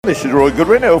This is Roy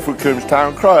Goodwin, Ilfracombe's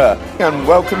town crier, and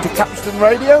welcome to Capstan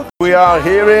Radio. We are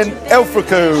here in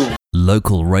Ilfracombe.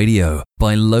 Local radio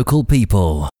by local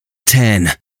people. 10,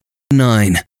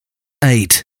 9,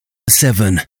 8,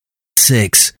 7,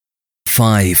 6,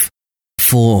 5,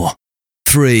 4,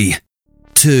 3,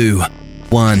 2,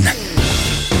 1.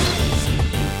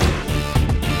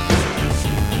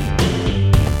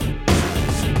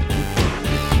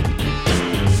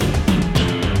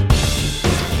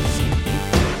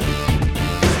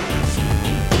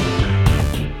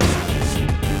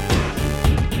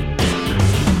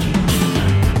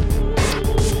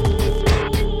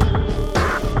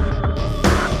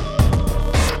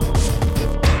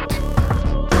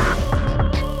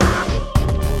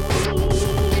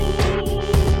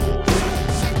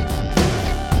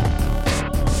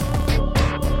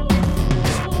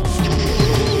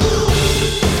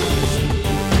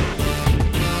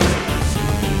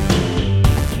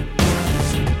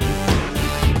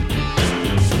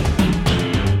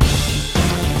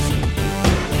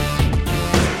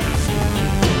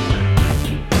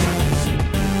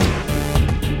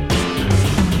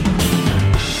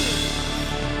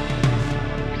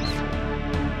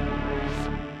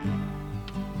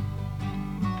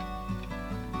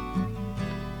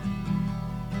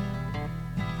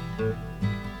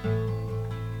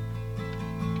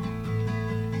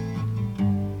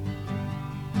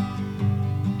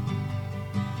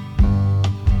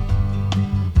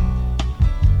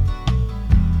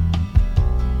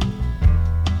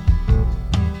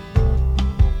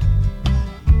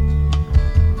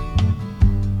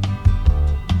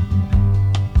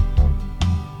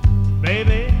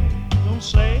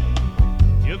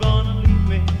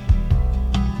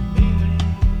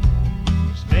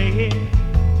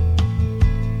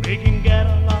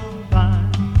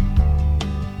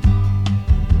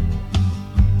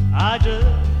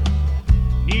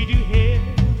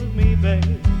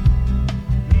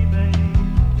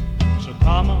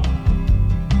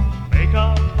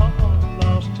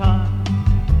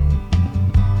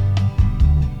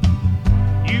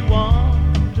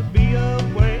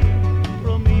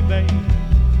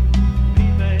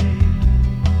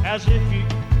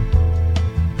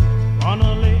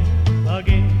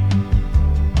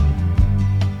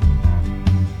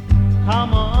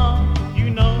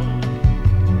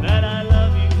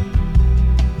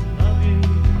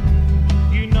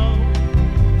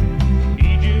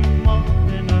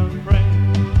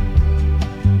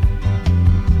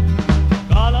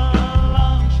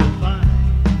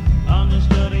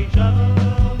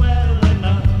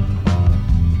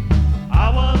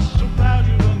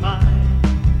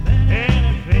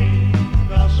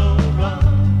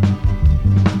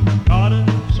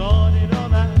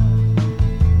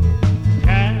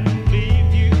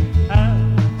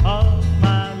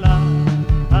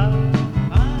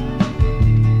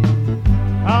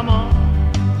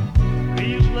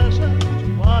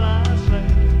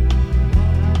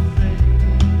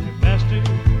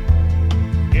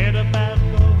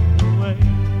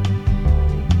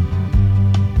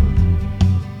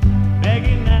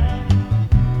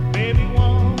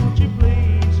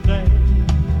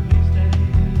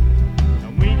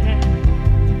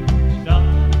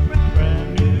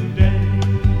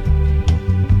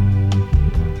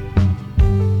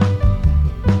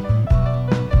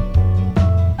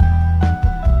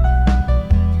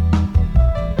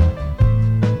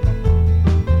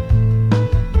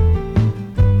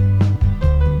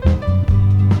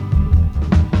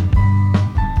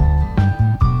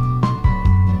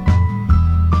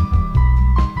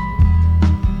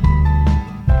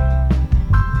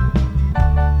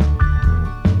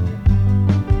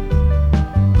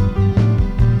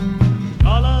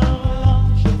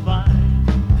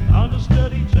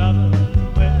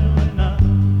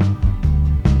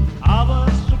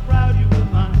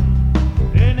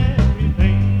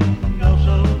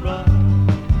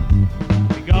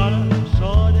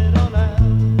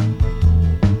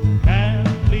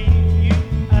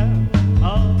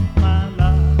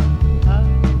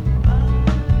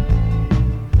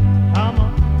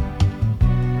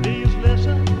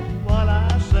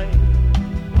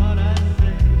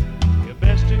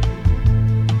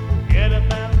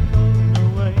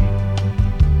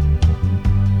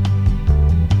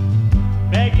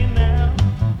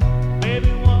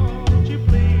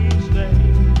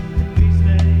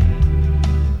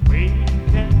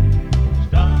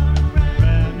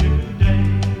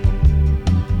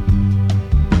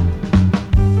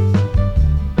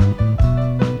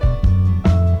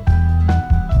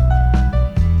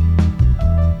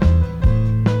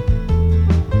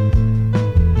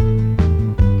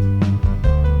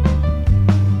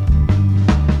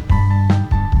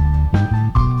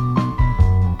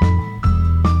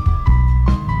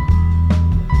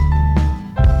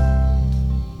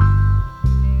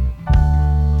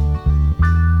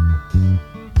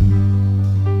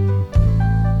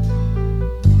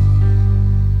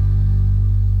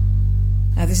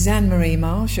 This is Anne-Marie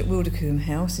Marsh at Wildercombe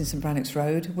House in St Brannocks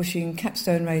Road, wishing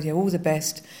Capstone Radio all the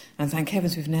best, and thank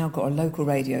heavens we've now got a local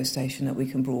radio station that we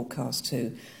can broadcast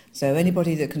to. So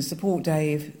anybody that can support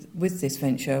Dave with this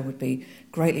venture would be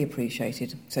greatly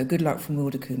appreciated. So good luck from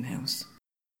Wildercombe House.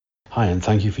 Hi, and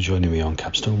thank you for joining me on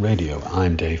Capstone Radio.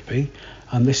 I'm Dave B,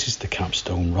 and this is the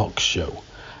Capstone Rocks Show.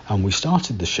 And we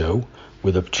started the show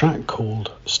with a track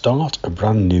called Start a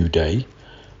Brand New Day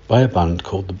by a band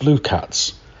called the Blue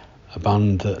Cats, a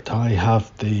band that I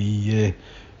have the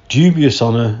dubious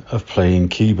honour of playing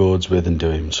keyboards with and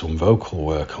doing some vocal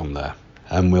work on there.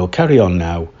 And we'll carry on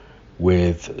now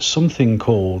with something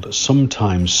called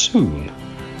Sometime Soon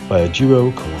by a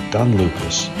duo called Dan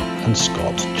Lucas and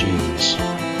Scott Jeans.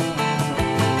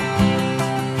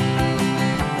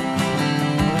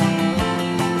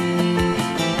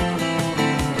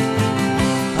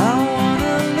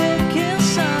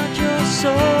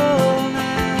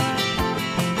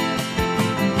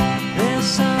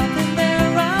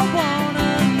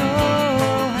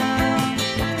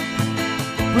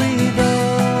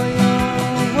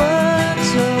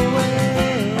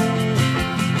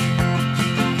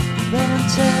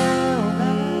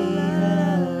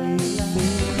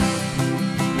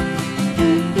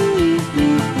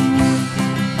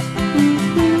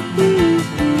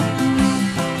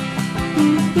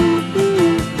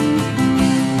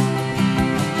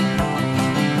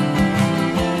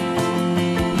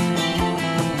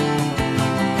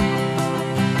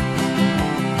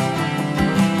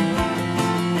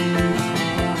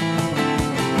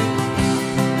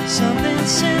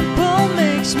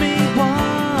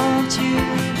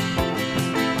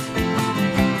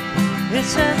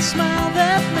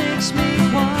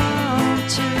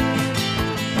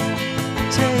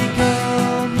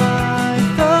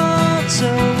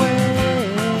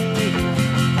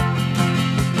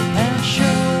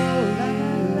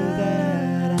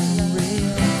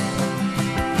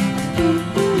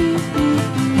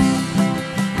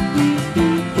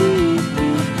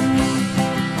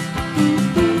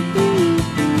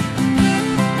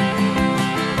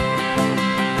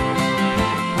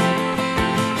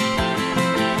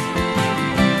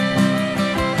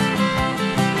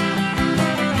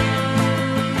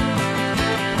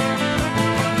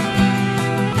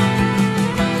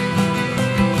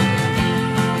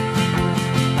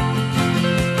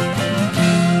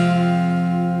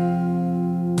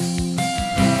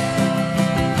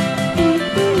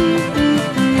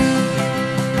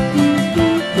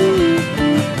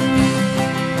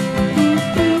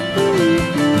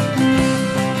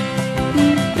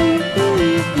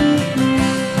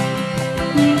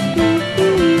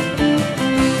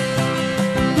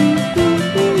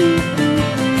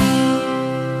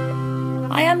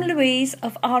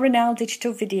 Of R&L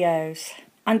Digital Videos,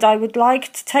 and I would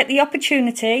like to take the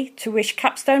opportunity to wish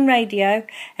Capstone Radio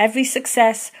every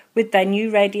success with their new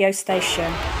radio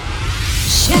station.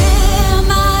 Share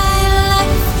my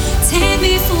life, take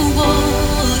me for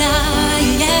what I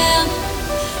am,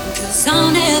 'cause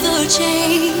I'll never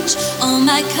change all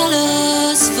my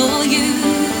colours for you.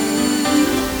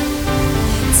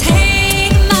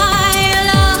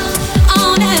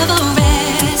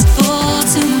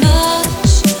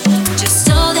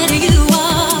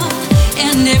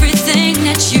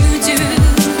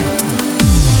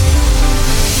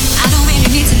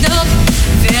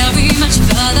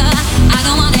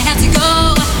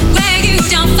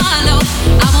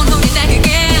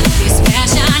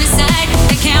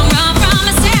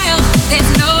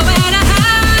 There's nowhere to hide.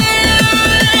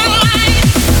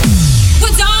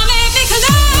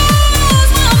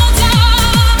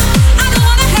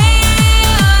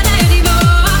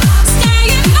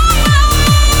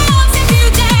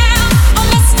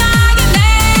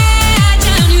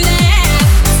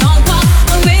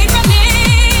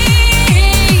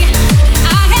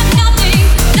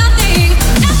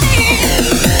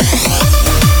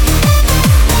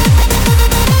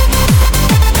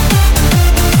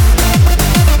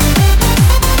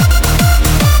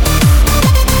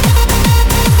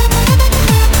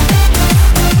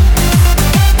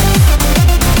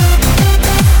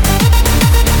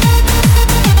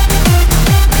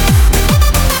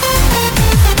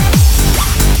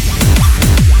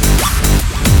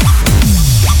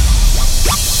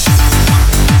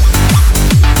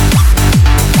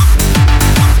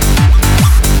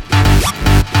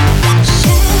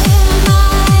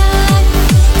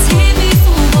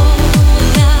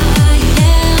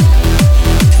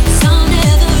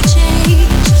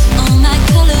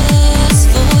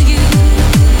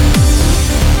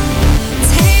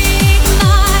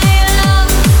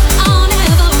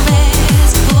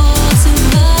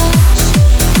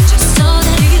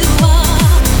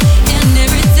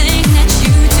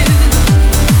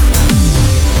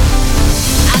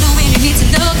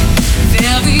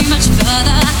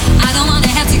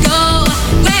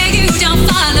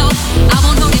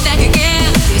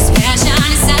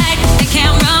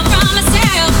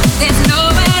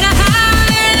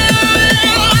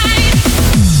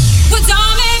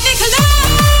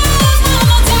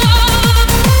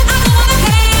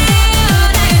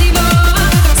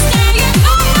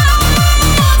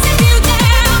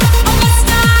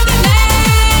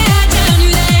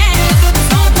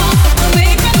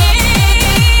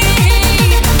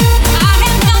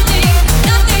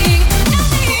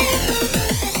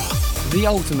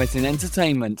 Unlimited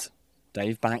Entertainment.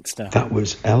 Dave Baxter. That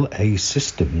was LA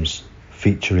Systems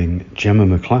featuring Gemma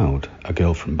McLeod, a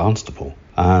girl from Barnstaple,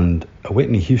 and a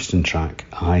Whitney Houston track,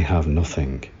 I Have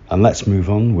Nothing. And let's move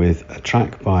on with a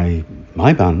track by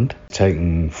my band,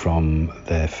 taken from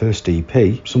their first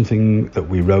EP, something that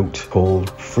we wrote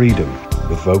called Freedom,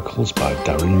 with vocals by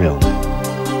Darren Milne.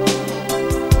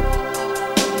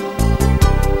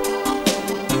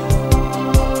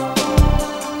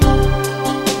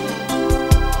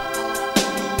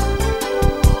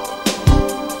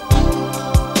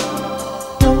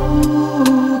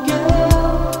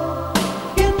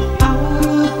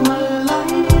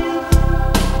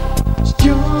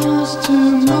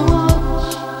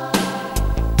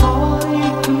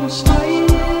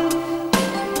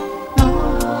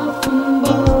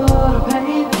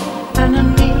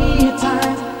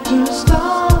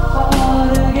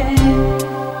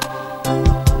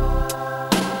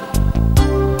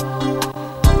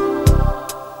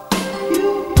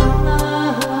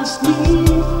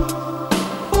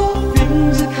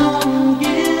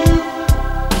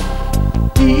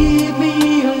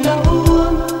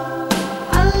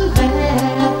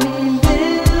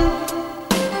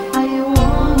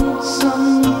 So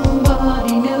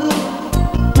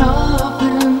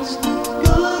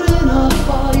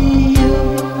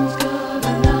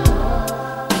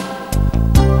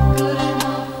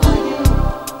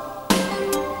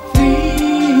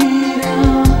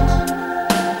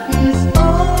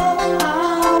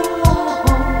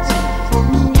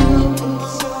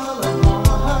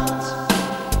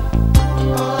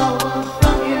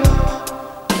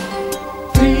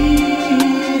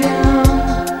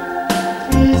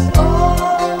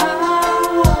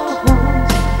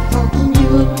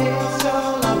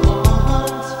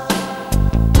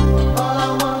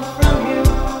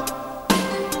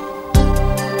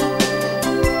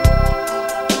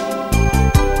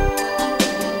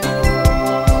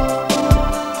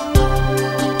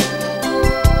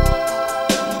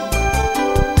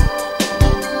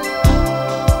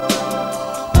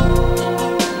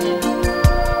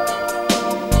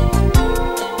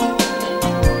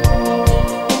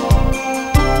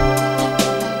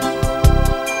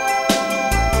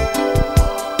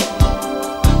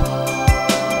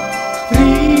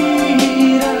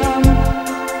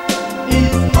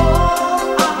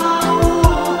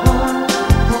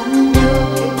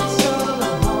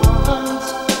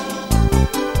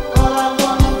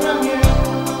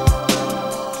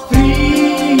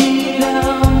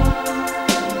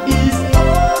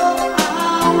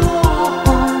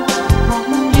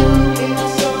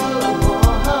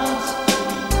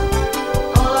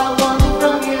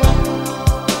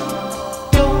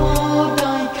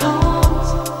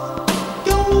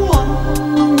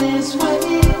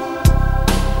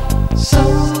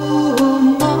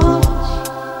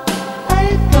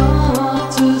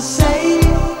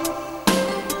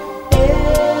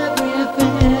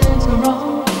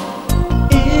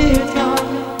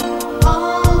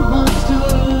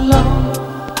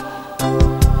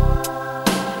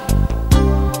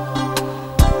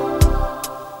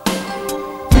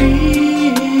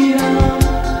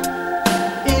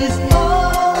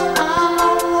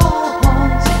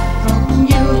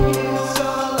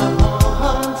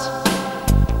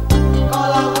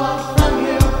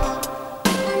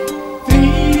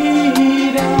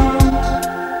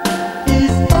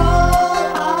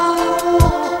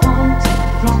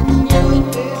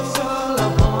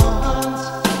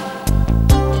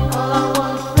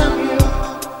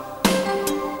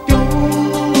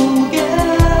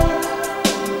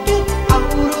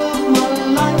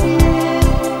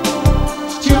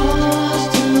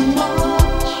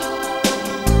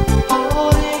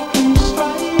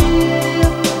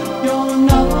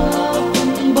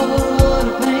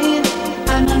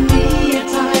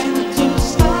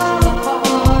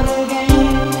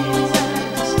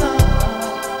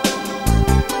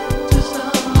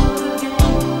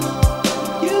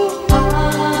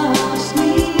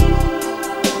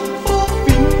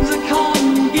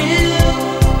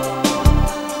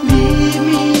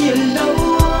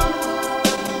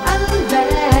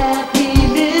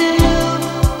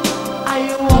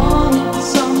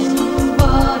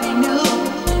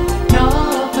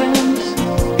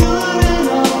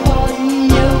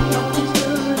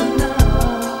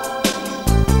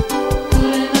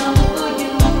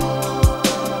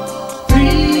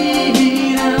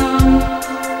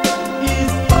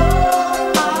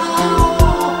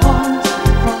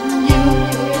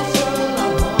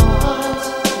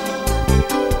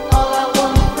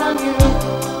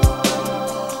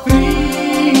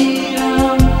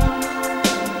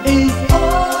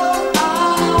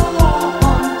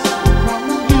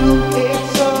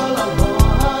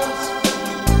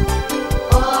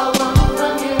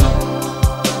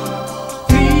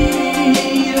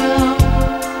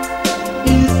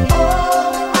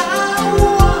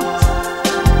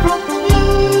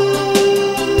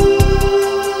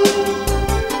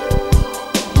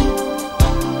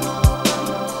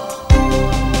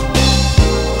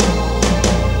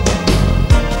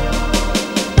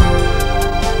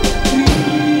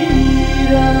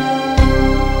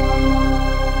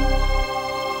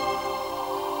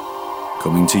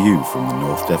Coming to you from the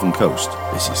North Devon coast,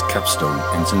 this is Capstone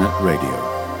Internet Radio,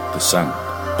 the sound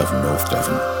of North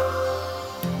Devon.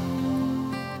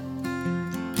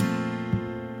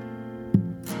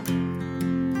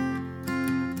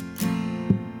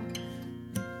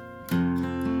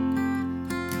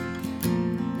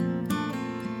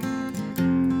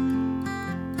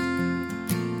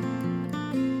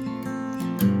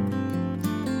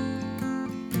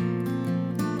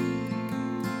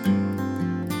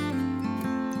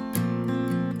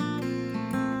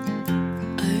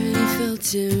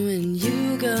 And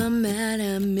you got mad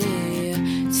at me.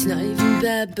 It's not even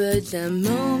bad, but that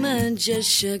moment just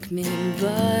shook me.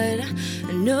 But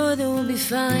I know that we'll be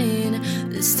fine.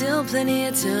 There's still plenty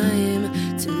of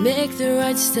time to make the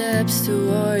right steps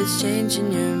towards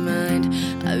changing your mind.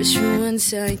 I wish for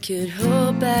once I could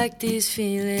hold back these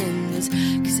feelings,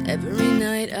 'cause every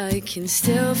night I can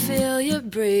still feel you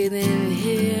breathing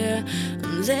here.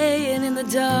 I'm laying in the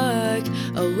dark,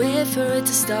 I'll wait for it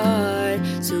to start.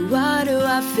 So why do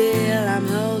I feel I'm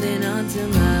holding on to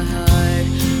my heart?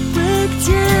 Break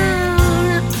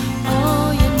down,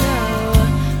 oh you know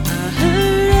I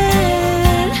heard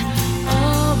it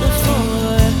all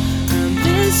before. I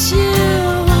miss you,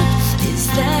 is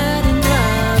that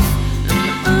enough?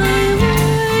 Am I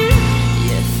what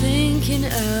you're thinking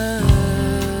of?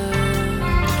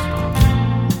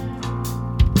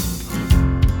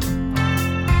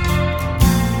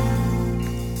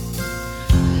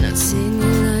 Not saying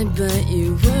you lied, but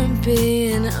you weren't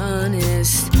being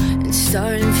honest. And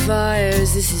starting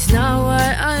fires, this is not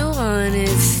what I wanted.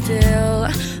 Still,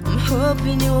 I'm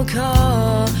hoping you will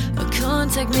call or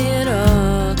contact me at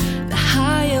all. The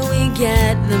higher we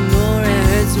get, the more it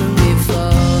hurts when we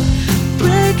fall.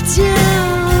 Break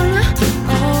down,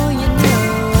 oh you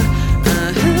know I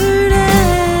heard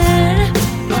it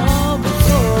all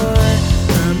before.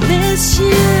 I miss you,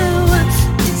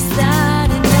 is that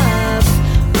enough?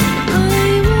 I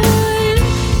want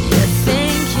you're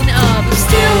thinking of. I'm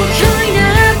still kinda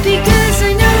happy 'cause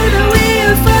I know that we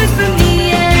are far from the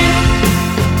end.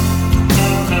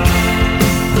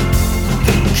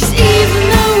 'Cause even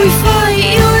though we fight,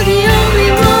 you're the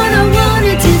only one I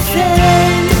wanna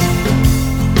defend.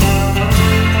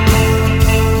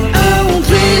 Oh,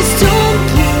 please don't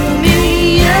pull me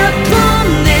up on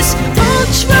this. I'll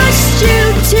trust you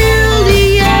till the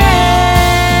end.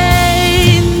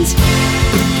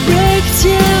 Break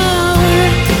down,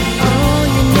 oh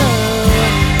you know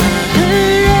I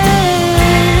heard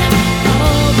it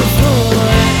all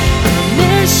before. I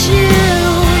miss you,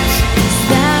 is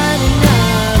that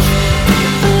enough?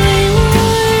 I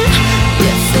want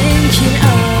you're thinking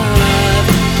of.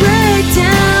 Break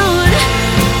down,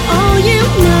 oh you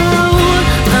know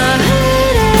I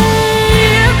heard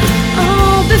it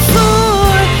all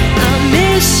before. I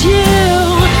miss you,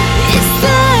 is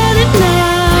that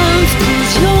enough?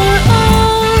 'Cause you're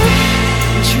all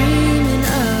I'm dreaming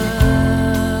of.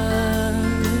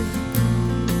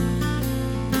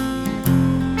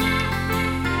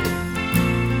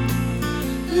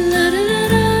 La da da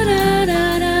da da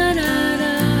da da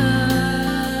da.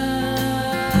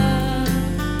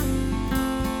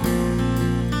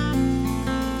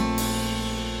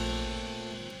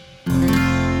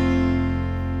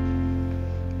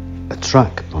 A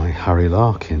track by Harry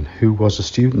Larkin, who was a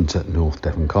student at North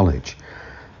Devon College,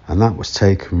 and that was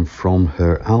taken from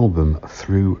her album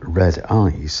Through Red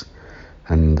Eyes,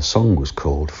 and the song was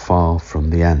called Far From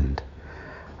the End.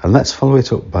 And let's follow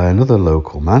it up by another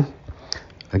local man,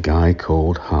 a guy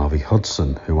called Harvey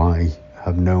Hudson, who I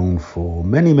have known for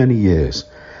many, many years,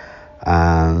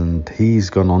 and he's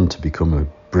gone on to become a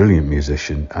brilliant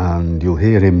musician, and you'll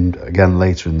hear him again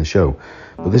later in the show.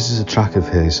 But this is a track of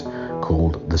his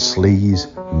called The Sleaze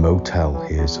Motel.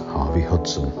 Here's Harvey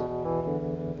Hudson.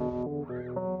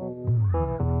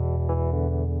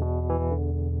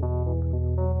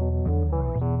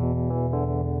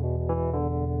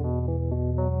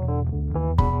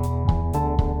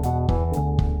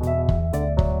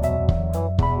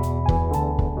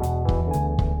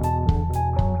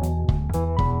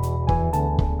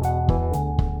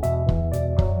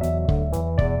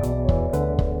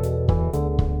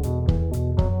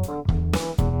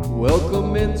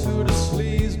 Welcome into the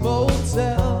Sleaze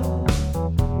Motel.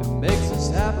 It makes us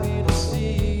happy to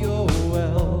see you're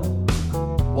well.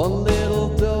 One little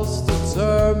dose to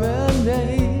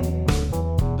terminate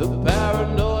the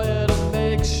paranoia that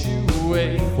makes you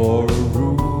wait for a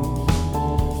room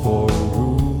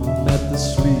at the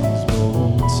Sleaze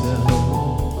Motel.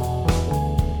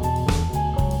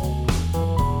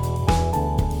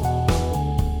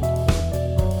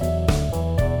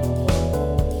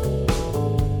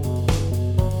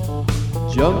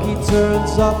 Junkie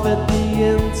turns off at the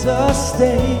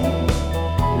interstate.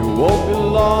 It won't be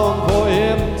long for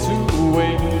him to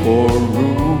wait for a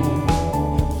room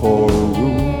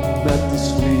at the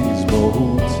Sleaze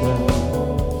Motel.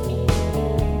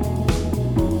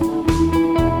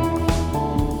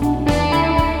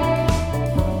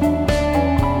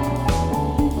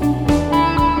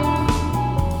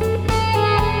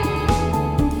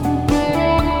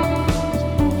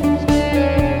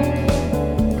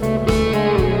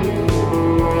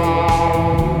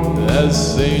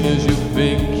 As sane as you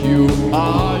think you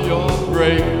are, you're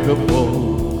breakable.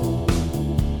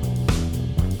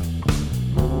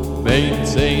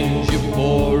 Maintains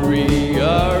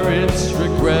euphoria, it's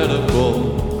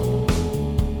regrettable.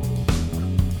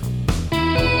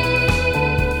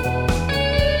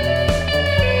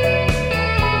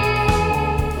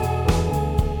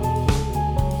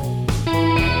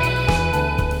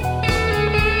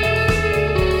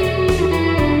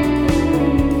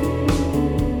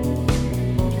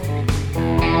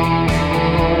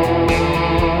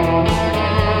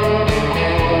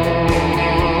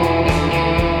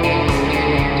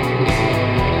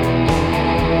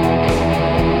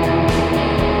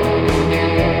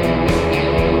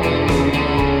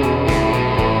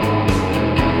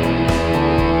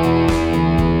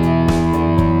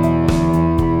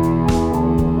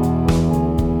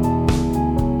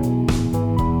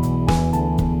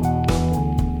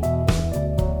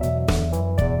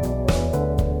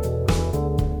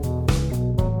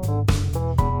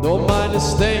 Don't mind the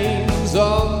stains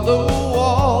on the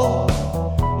wall.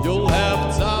 You'll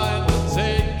have time to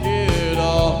take it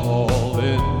all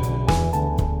in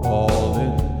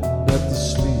at the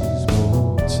Sleaze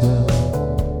Motel.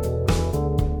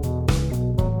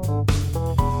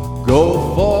 Go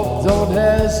forth, don't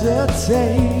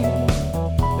hesitate.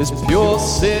 It's pure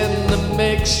sin that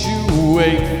makes you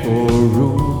wait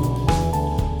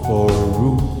for a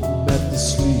room at the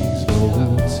Sleaze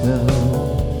Motel.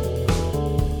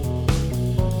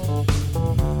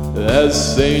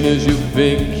 As sane as you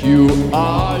think you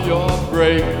are, you're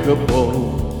breakable.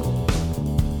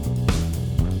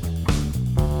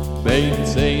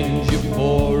 Maintains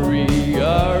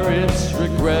euphoria, it's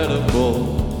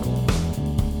regrettable.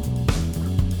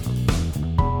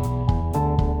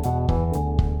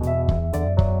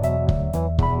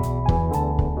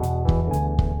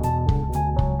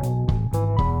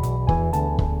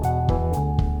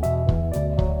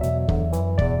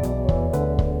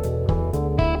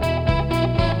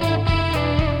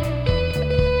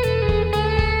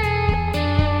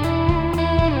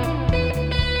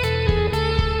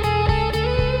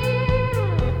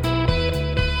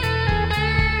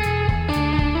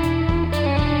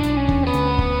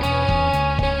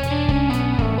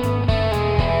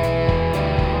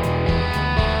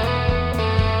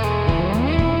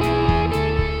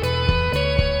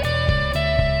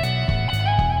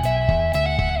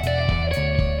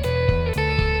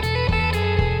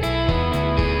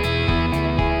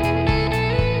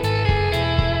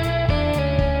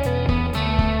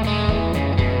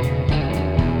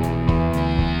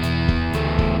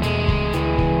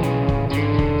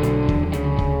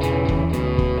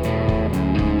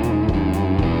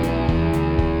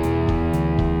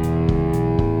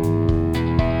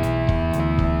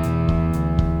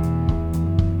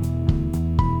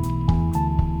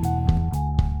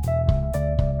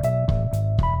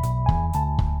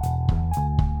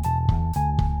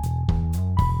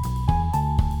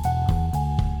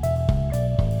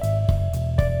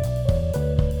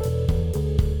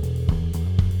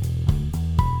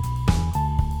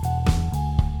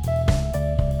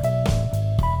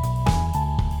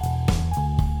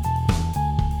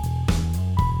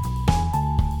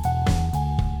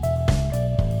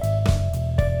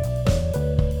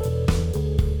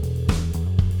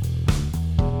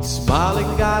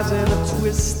 Smiling guys in a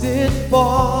twisted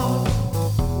bar,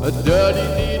 a dirty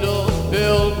needle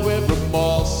filled with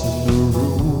remorse in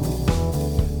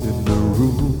the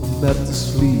room at the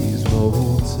Sleaze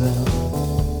Motel.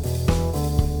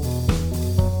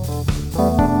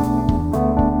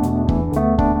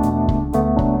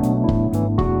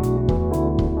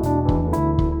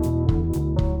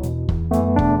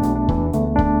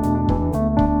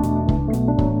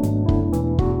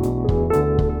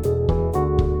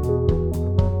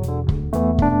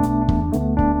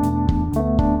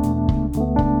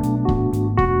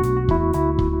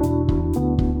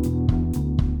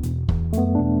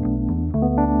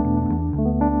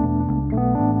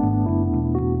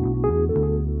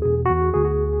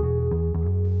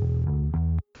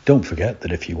 Don't forget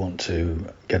that if you want to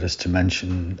get us to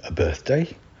mention a birthday,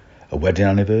 a wedding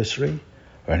anniversary,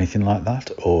 or anything like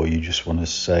that, or you just want to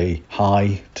say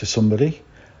hi to somebody,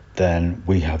 then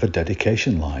we have a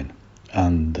dedication line.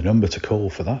 And the number to call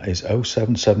for that is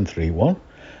 07731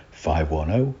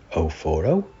 510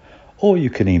 040, or you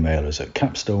can email us at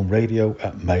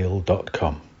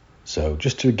capstoneradio@mail.com. So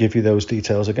just to give you those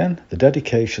details again, the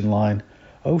dedication line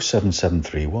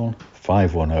 07731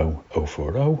 510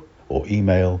 040, or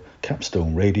email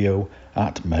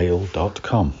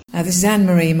capstoneradio@mail.com. This is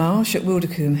Anne-Marie Marsh at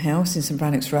Wildercombe House in St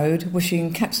Brannock's Road,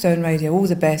 wishing Capstone Radio all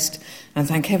the best, and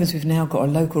thank heavens we've now got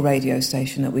a local radio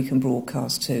station that we can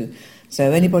broadcast to.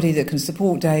 So anybody that can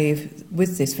support Dave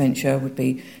with this venture would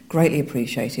be greatly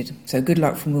appreciated. So good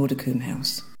luck from Wildercombe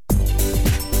House.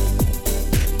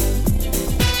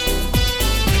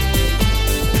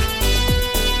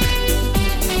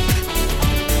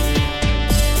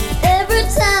 Every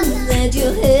time that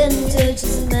your hand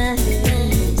touches my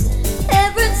hand,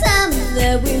 every time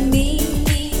that we meet,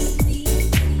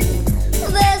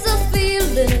 there's a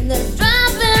feeling that's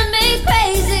driving me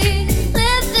crazy,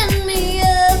 lifting me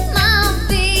up my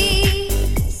feet.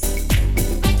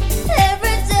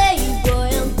 Every day, boy,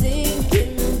 I'm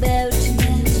thinking about you.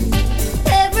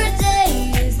 Every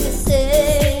day is the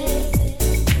same.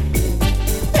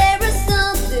 There is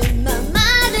something, my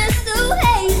mind is so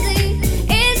hazy,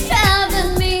 it's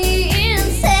driving me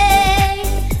insane.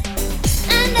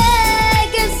 And I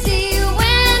can see you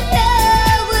when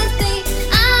you're with me,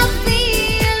 I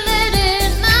feel it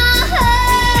in my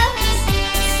heart.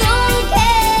 So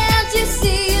can't you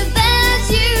see that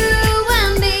you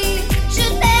and me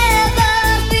should never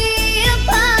be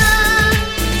apart?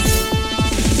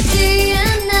 Day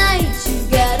and night, you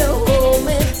gotta hold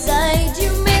me tight.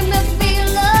 You make me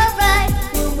feel alright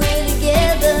when we're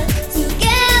together,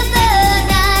 together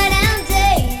night and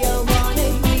day. I wanna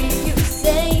hear you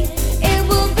say it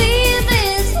will be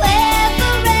this way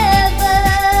forever.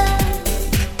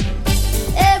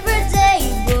 Every day,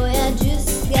 boy, I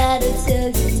just gotta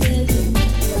tell you,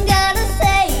 gotta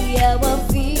say how I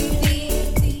feel.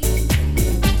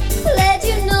 Let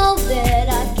you know that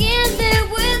I can't live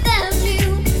without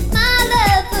you. My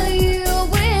love for you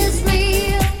is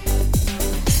real.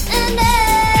 And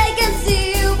I can see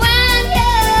you when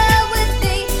you're with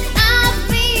me, I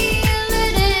feel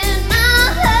it in my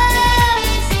heart.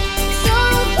 So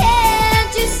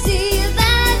can't you see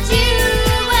that you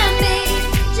and me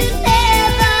should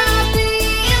never be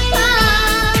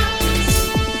apart?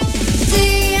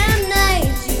 Day and night,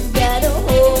 you gotta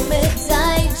hold me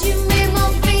tight. You make me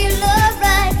feel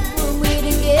alright when we're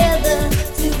together,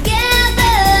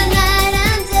 together night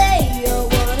and day. I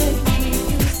wanna hear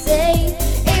you say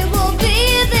it will be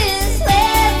this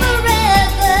way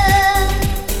forever.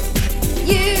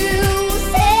 You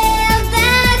said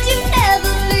that you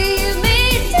never leave me,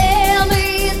 tell me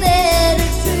that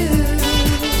it's true.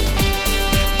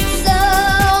 So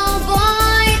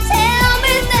boy, tell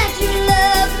me that you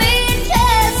love me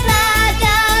just like I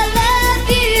love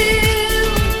you.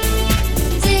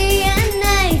 Day and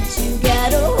night, you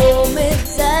gotta hold me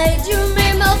tight. You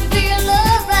make me feel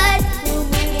alright when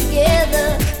we're together,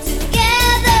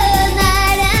 together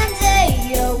night and day.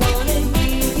 I wanna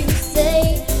hear you say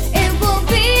it will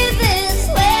be this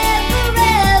way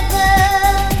forever.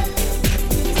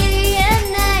 Day and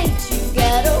night, you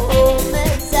gotta hold me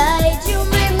tight. You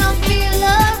make me feel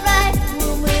alright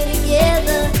when we're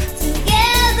together,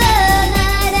 together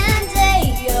night and day.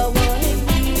 I wanna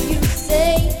hear you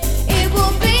say it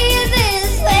will be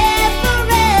this way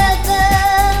forever.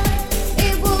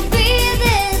 It will be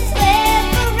this way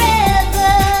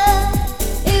forever.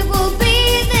 It will be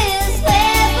this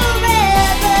way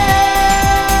forever.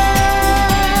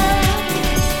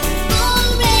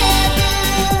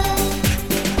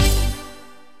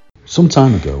 Some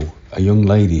time ago, a young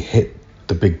lady hit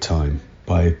the big time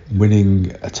by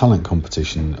winning a talent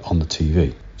competition on the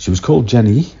TV. She was called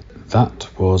Jenny. That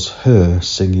was her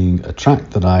singing a track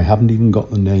that I haven't even got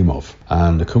the name of,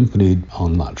 and accompanied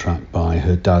on that track by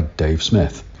her dad, Dave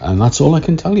Smith. And that's all I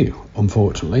can tell you,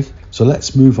 unfortunately. So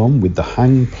let's move on with the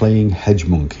Hang playing Hedge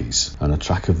Monkeys and a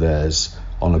track of theirs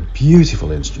on a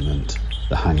beautiful instrument,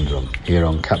 the hang drum, here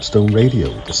on Capstone Radio,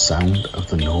 the sound of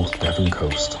the North Devon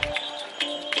coast.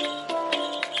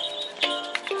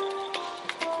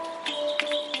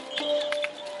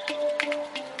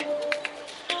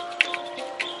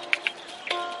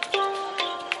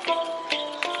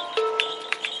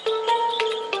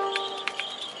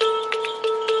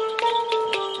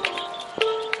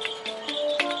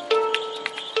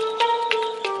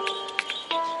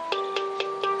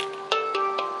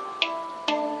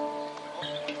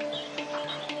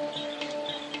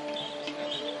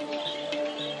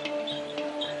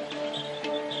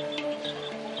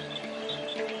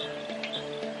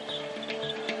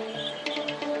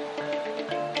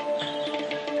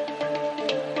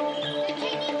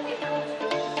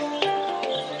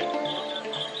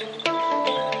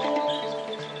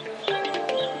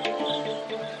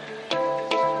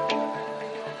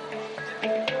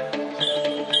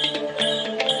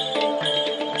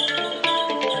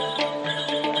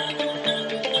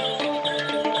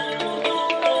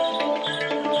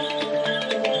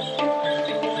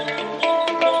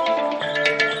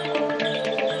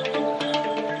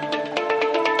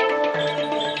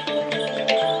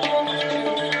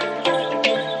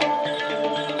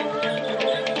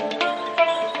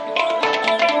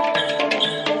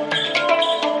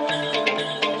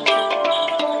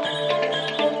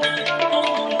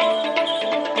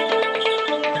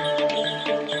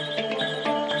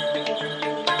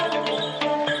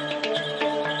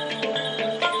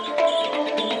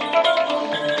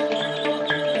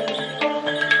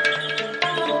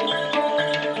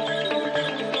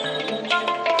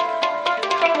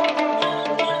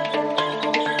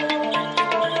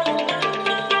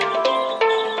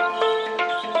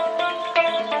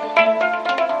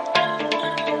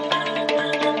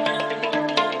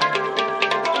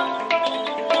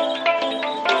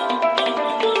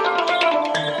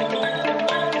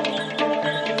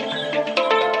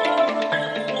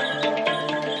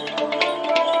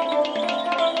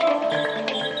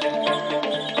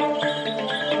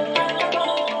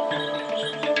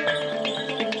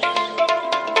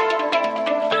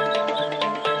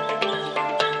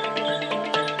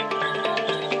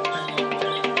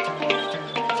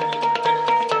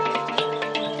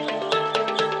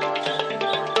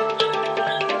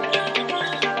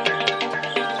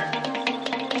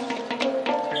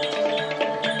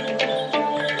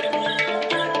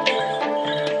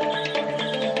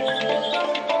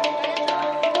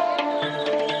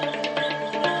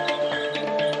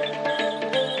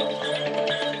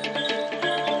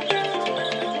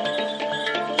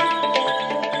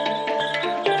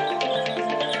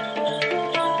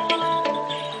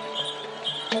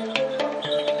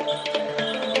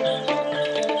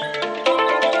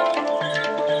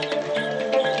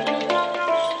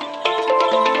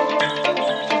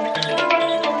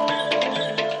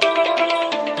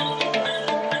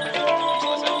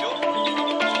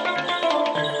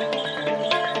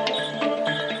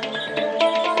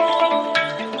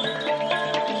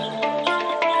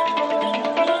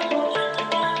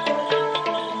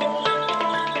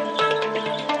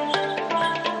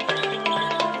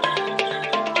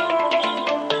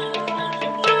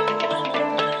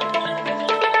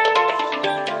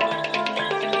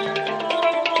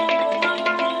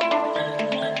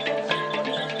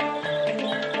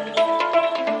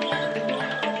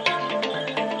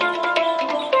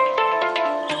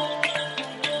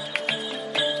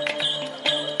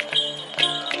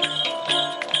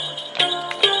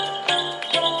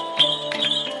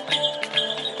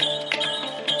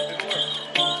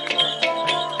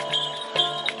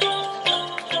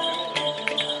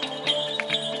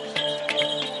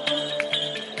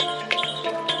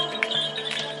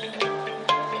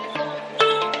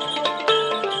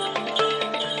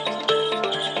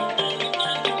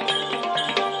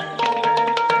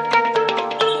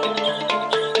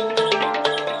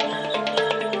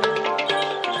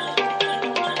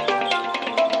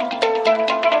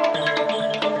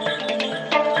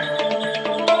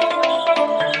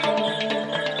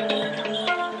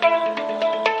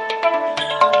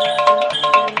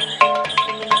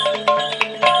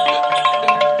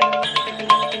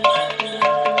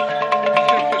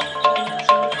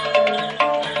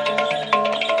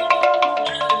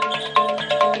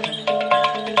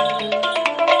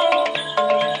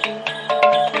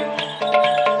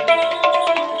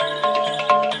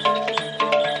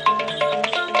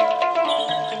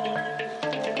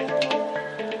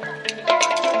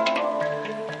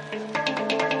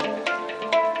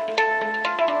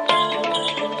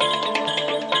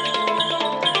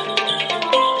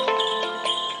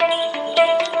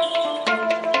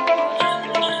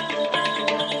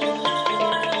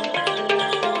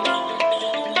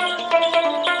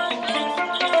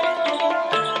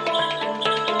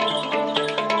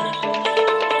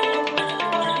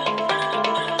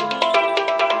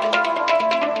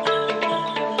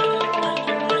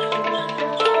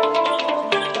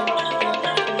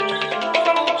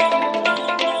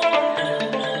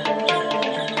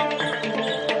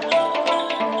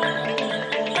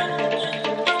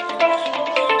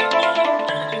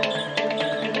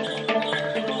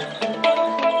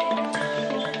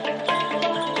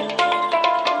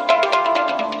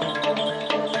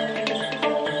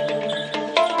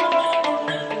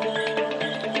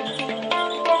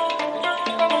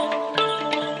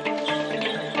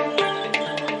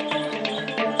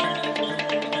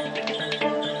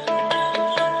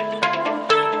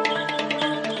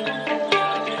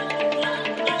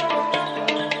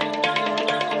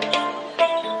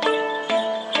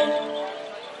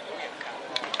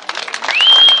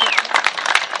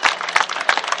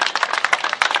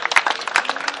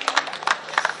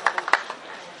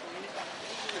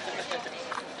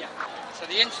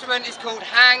 instrument is called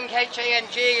Hang,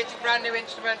 H-A-N-G. It's a brand new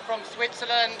instrument from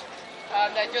Switzerland.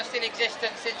 They're just in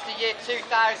existence since the year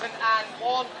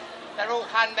 2001. They're all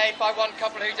handmade by one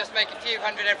couple who just make a few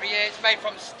hundred every year. It's made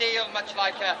from steel, much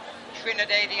like a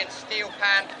Trinidadian steel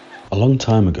pan. A long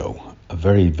time ago, a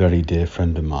very, very dear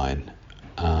friend of mine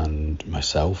and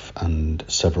myself and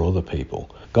several other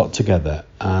people got together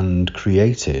and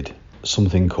created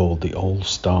something called the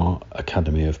All-Star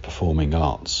Academy of Performing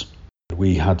Arts.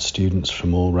 We had students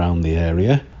from all around the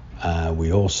area.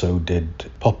 We also did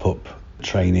pop-up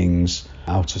trainings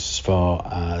out as far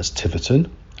as Tiverton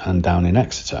and down in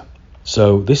Exeter.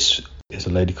 So this is a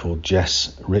lady called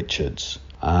Jess Richards,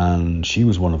 and she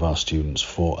was one of our students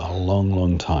for a long,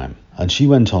 long time. And she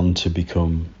went on to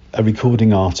become a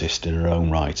recording artist in her own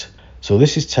right. So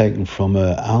this is taken from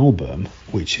her album,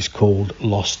 which is called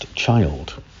Lost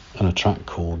Child, and a track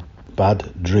called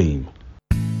Bad Dream.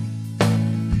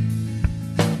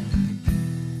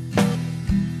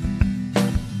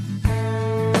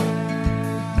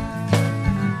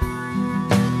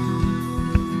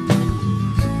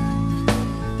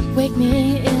 Wake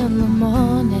me in the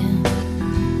morning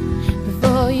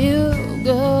before you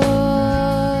go.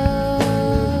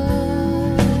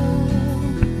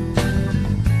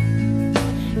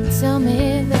 Tell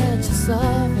me that you're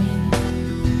sorry,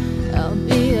 I'll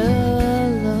be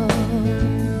alone.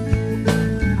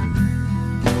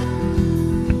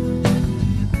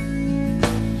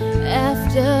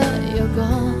 After you're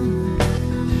gone,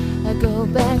 I go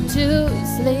back to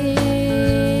sleep.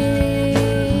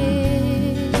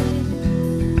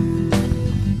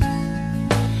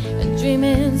 Dream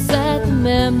inside the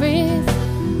memories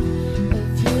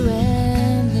of you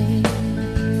and me.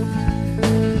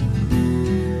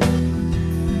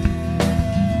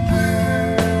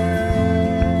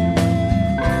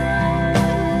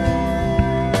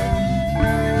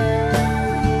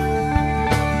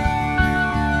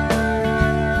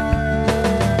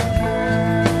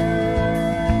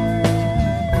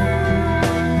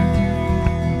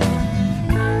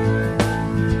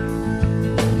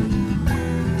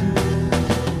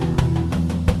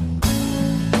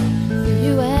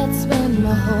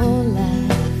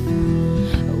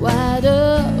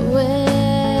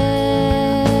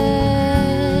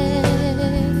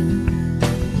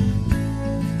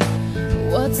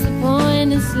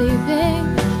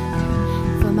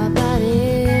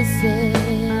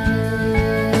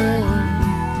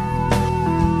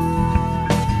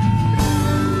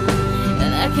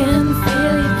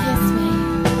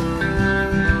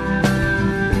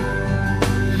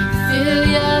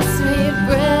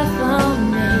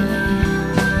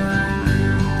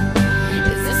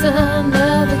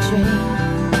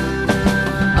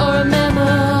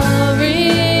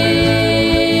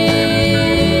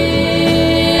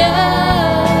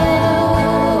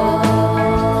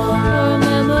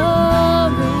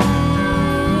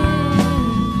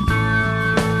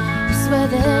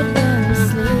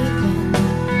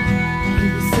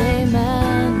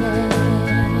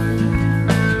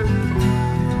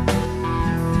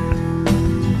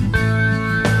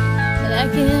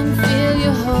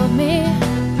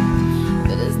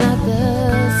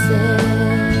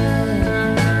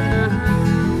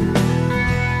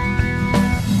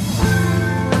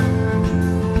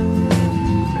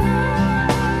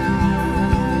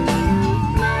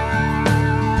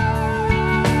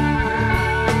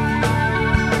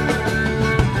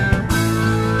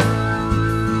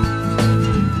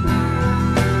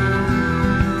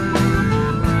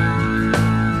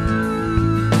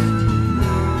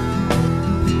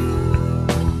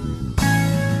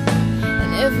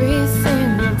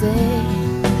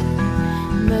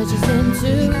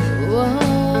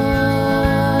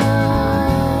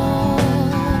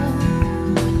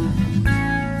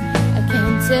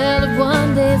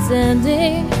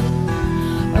 Ending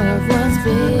or if one's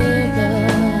bigger.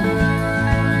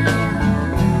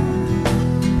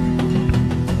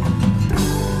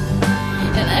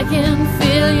 And I can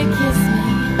feel you kiss me,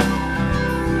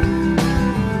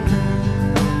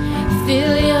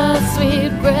 feel your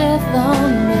sweet breath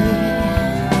on me.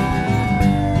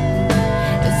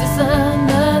 Is this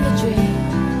another dream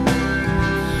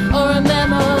or a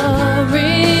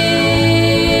memory?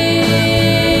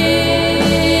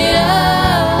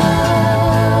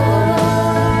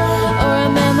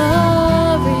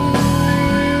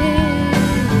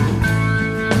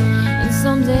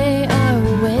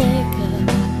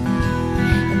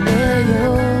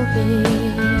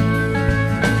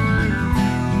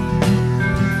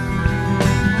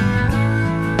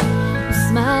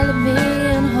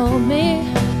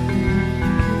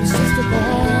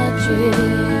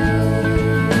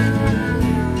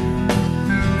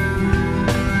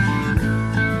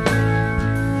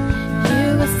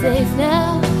 safe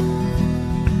now.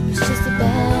 It's just a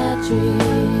bad dream.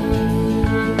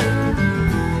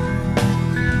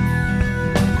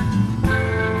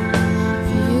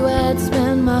 For you I'd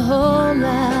spend my whole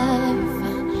life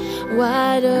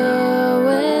wide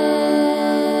awake.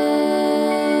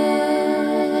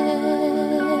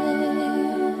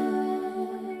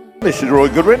 This is Roy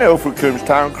Goodwin, Ilfracombe's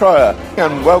Town Crier,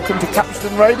 and welcome to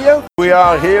Capstan Radio. We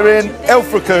are here in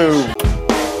Ilfracombe.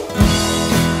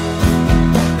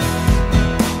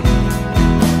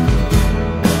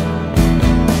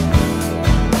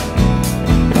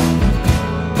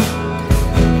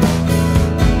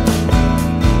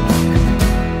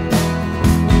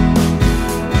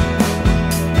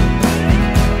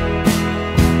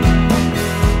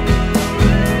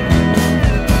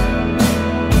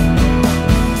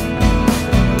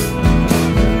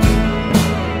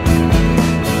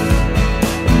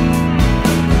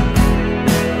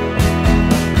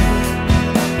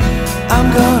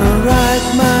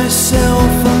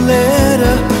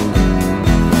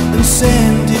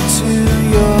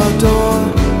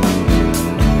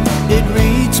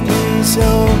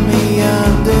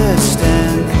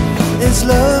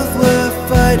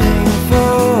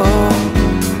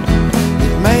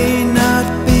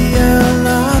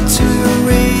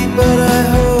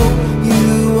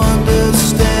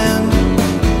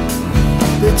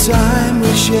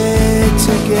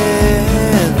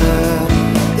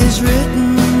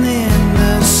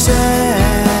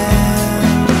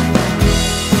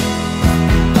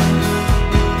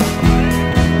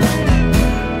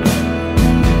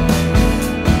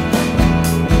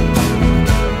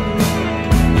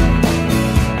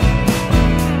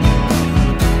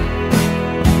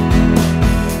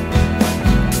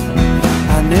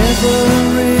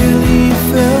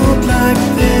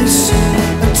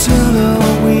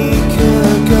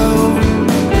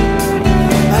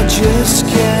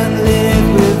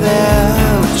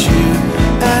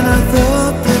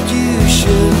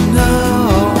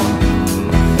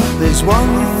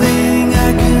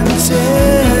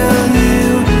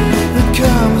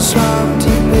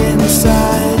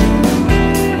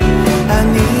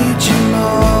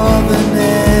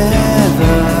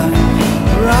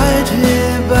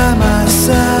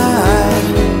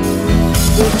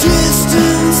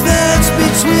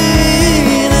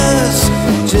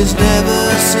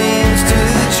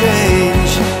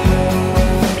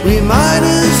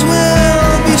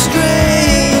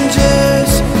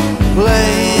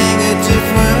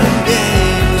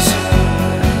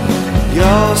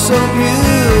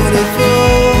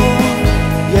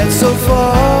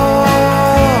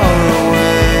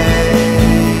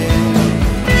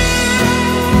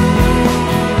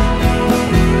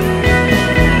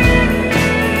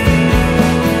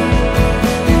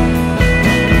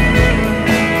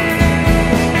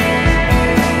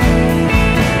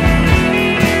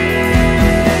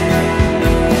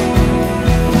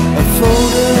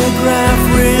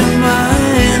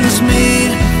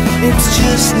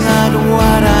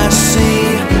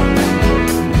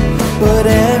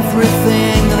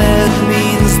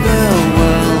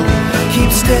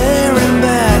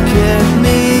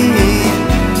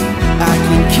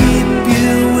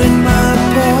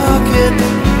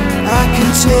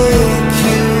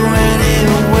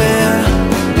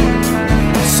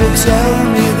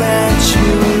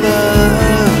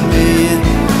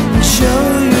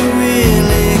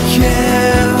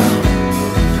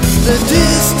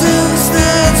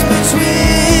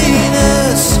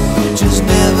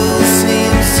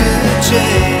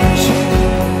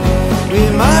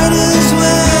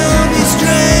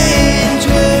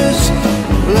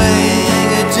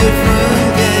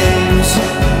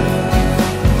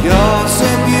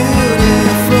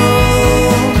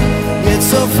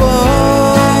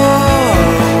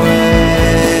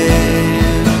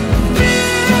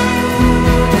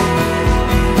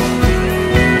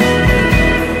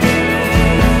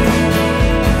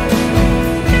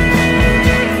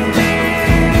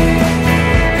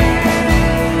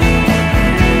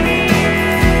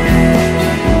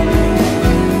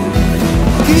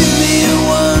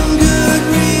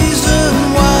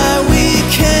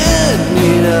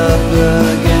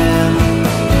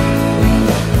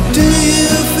 Do you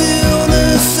feel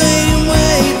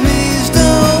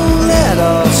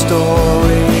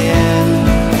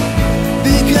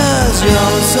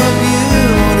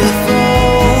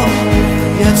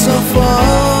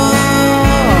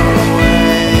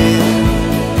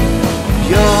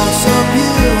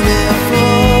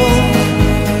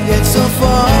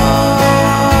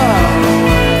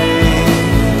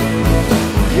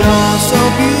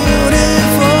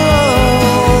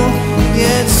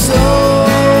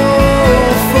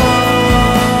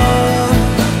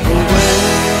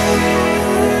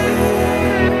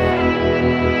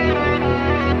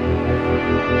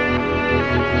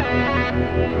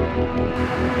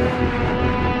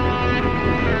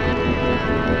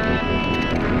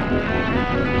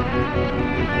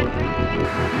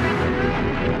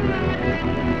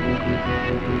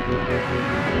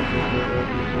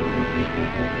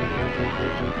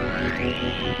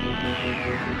Coming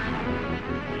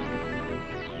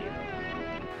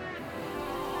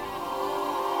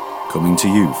to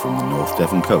you from the North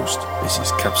Devon coast, this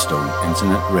is Capstone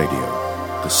Internet Radio,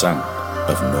 the sound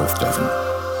of North Devon.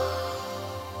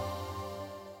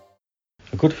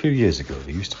 A good few years ago,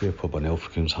 there used to be a pub on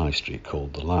Ilfracombe's High Street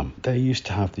called The Lamb. They used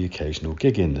to have the occasional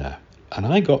gig in there, and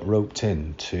I got roped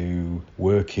in to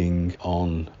working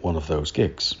on one of those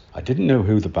gigs. I didn't know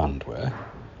who the band were.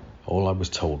 All I was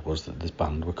told was that this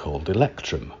band were called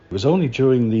Electrum. It was only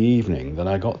during the evening that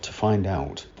I got to find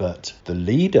out that the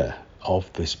leader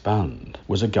of this band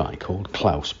was a guy called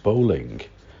Klaus Bowling.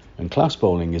 And Klaus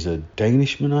Bowling is a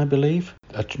Danishman, I believe.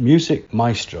 A music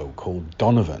maestro called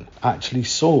Donovan actually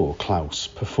saw Klaus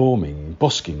performing,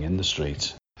 busking in the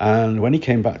street. And when he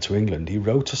came back to England, he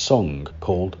wrote a song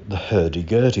called The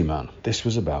Hurdy-Gurdy Man. This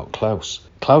was about Klaus.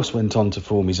 Klaus went on to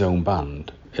form his own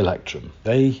band, Electrum.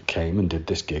 They came and did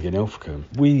this gig in Ilfracombe.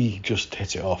 We just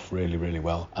hit it off really, really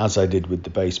well, as I did with the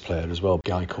bass player as well, a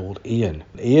guy called Ian.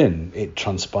 Ian, it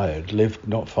transpired, lived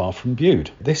not far from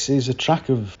Bude. This is a track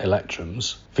of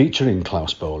Electrum's featuring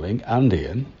Klaus Bowling and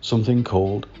Ian, something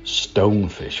called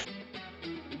Stonefish.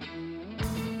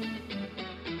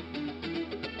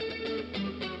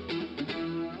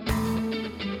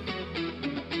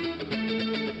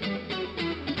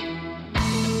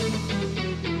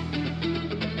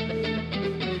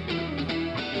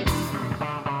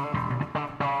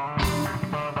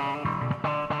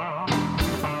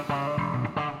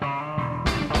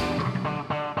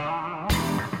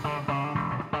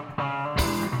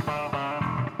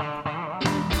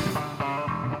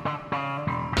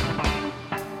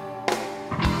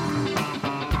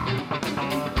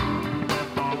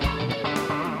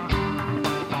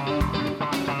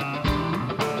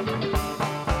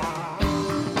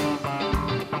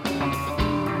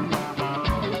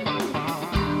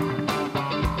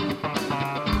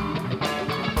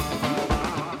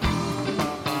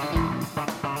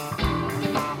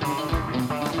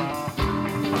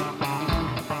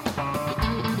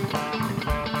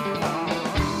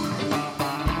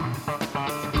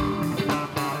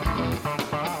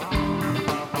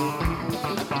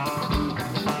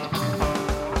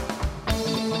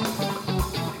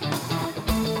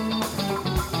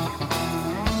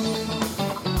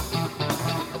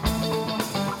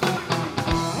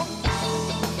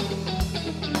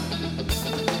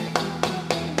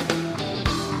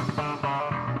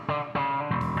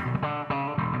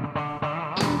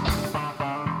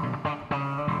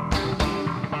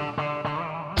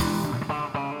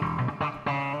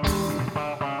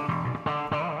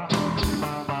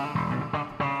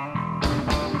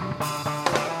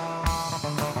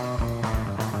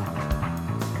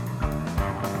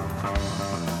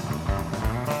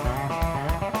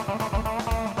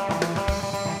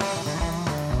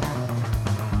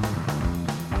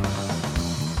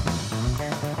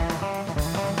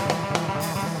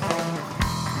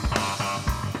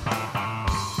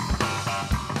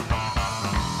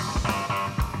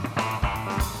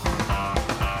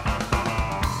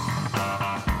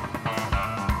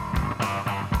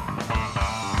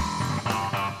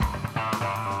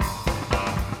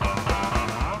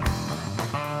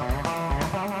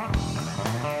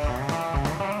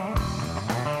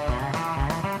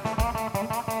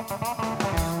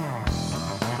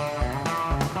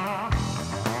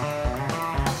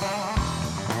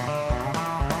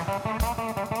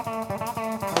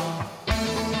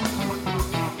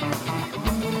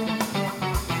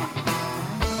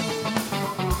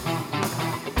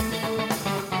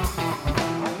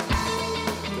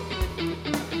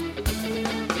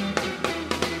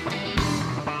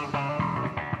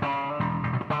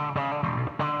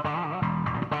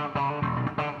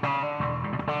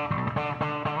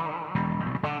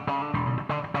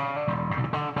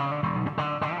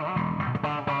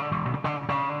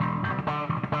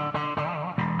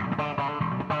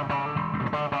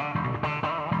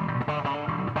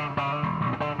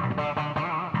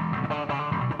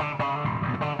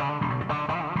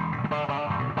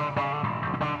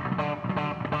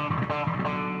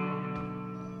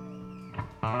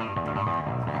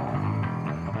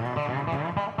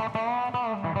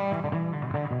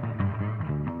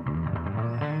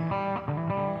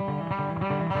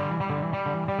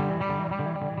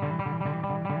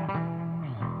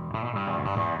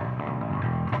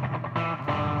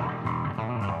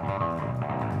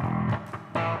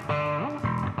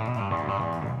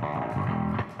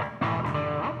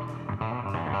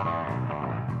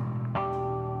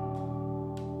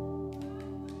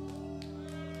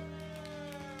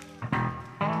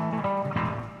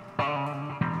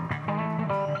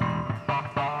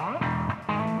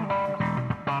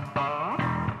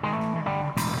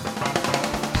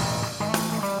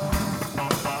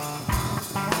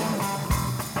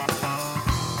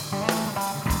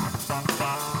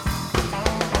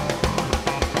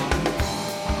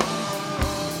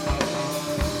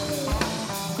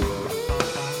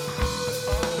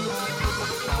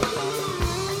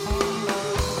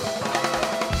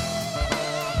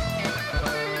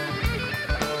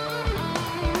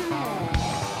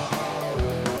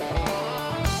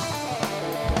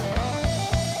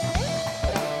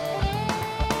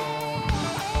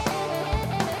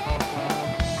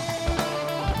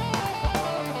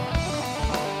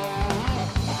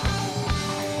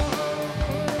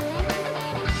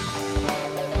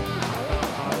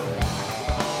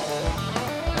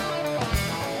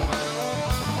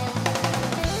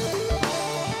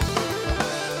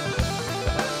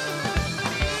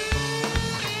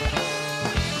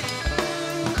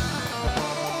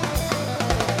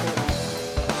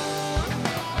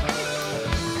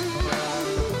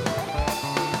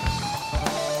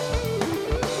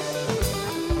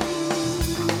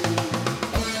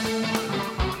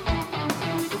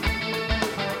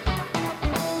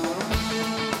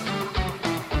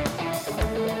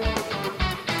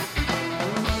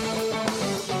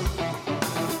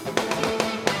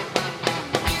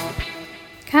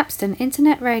 Capstone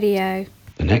Internet Radio.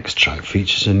 The next track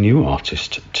features a new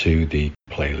artist to the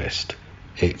playlist.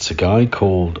 It's a guy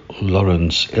called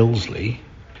Lawrence Ilsley.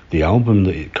 The album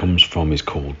that it comes from is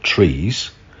called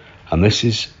Trees, and this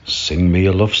is Sing Me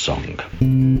a Love Song.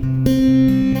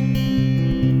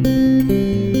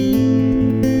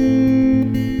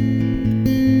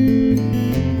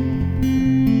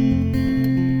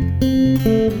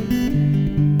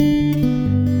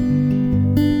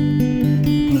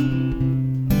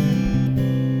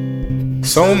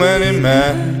 So many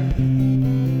men,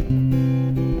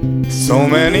 so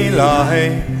many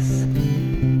lies,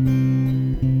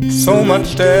 so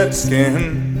much dead skin,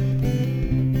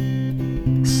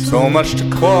 so much to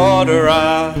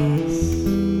cauterize.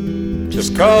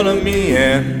 Just color me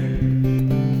in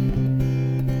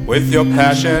with your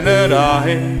passionate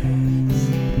eyes.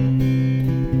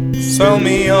 Sell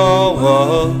me your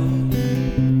world,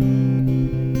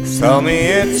 sell me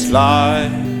its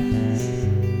lies.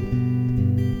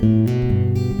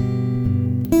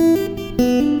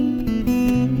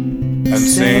 And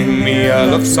sing me a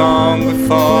love song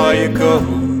before you go.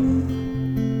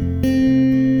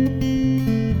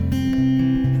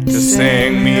 Just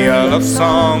sing me a love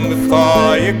song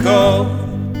before you go.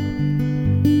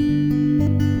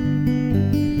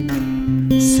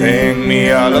 Sing me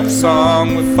a love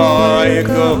song before you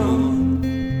go.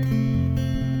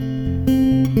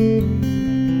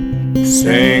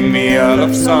 Sing me a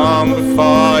love song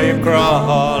before you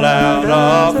crawl out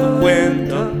of the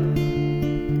window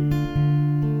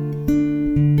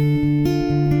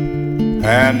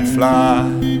and fly.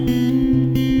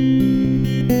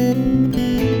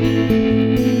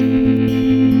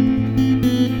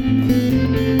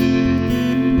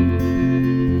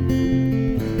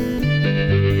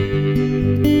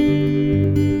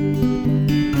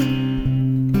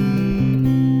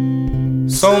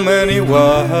 So many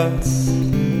words,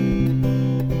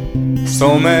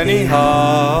 so many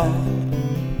hearts,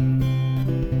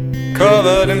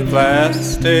 covered in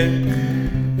plastic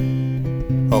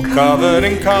or covered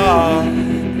in card.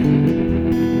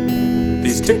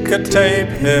 These ticker tape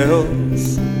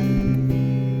hills,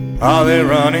 are they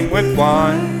running with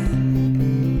wine?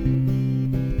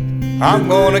 I'm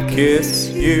gonna kiss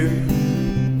you,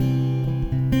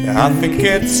 yeah, I think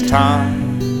it's time.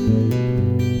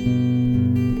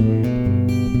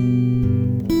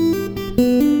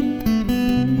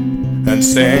 And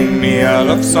sing me a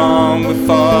love song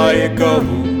before you go.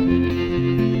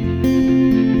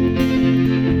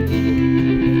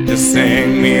 Just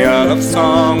sing me a love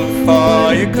song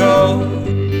before you go.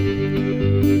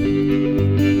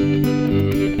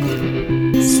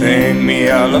 Sing me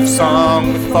a love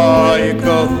song before you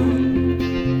go.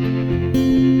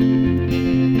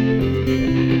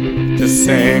 Just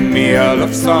sing me a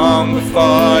love song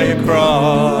before you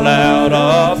crawl out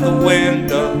of the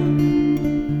window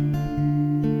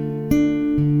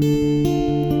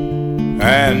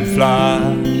and fly.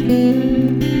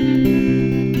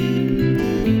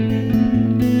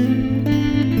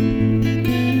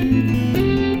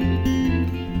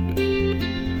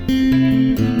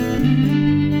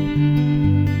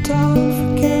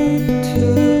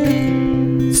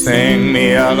 Sing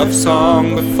me a love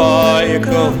song before you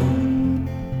go.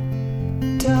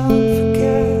 Don't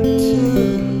forget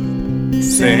to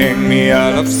sing me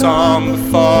a love song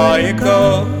before you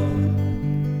go.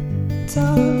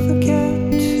 Don't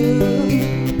forget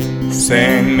to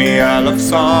sing me a love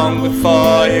song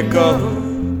before you go.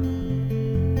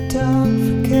 Don't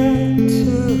forget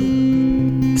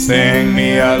to sing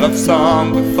me a love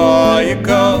song before you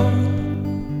go.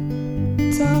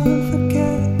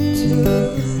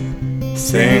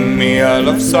 Sing me a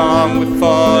love song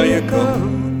before you go.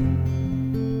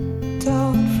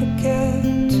 Don't forget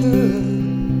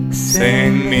to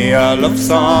sing me a love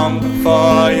song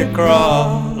before you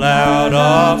crawl out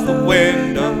of the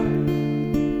window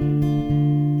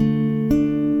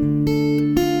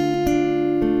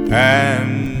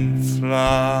and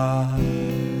fly.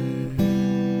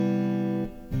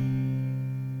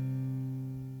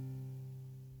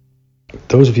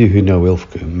 Those of you who know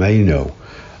Ilfracombe may know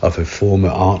of a former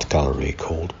art gallery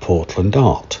called Portland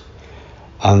Art,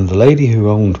 and the lady who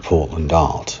owned Portland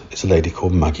Art is a lady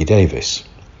called Maggie Davis.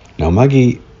 Now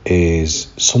Maggie is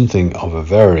something of a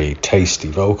very tasty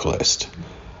vocalist,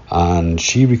 and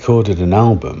she recorded an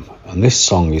album, and this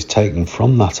song is taken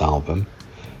from that album.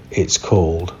 It's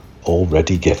called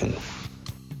Already Given.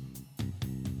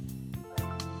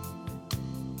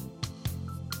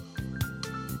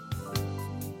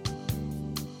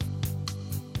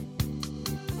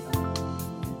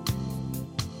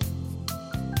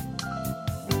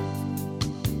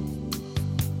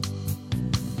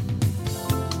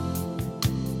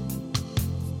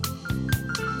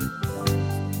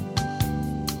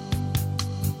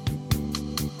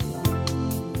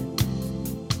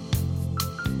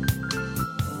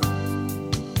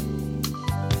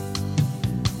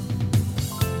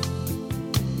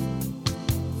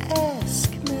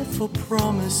 for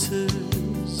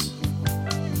promises.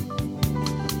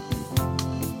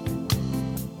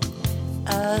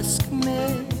 Ask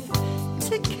me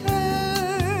to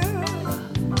care.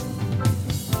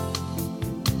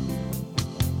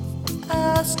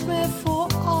 Ask me for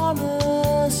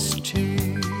honesty.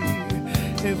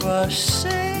 If I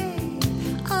say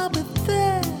I'll be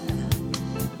there,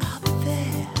 I'll be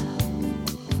there.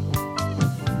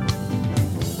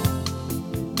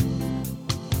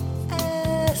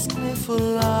 Ask me for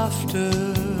laughter.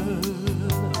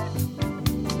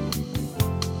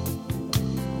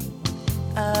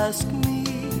 Ask me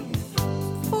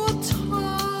for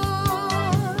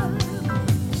time.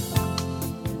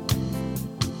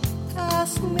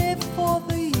 Ask me for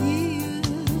the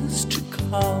years to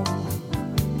come.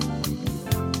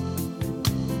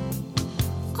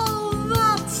 Oh,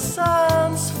 that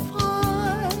sounds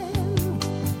fine.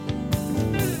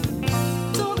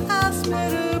 Don't ask me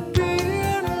to be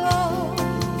in love.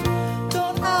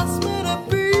 Don't ask me to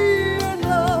be in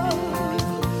love.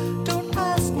 Don't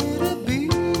ask me to be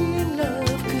in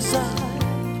love, 'cause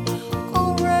I've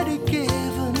already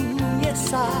given. Yes,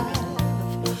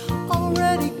 I've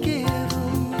already given.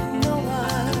 No,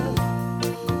 I've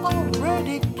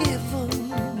already given.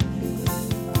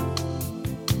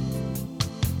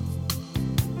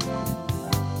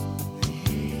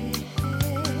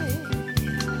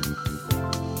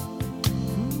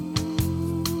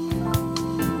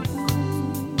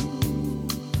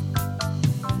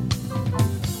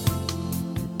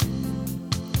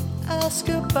 Ask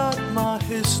about my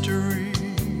history.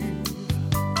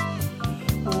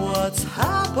 What's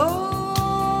happened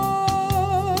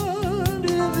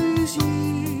in these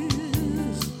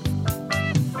years?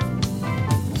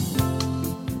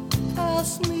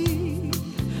 Ask me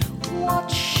what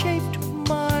shaped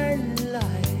my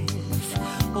life.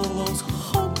 All those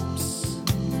hopes,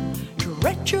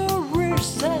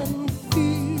 treacheries and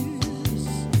fears.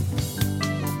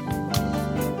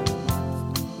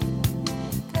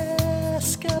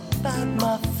 Ask about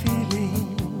my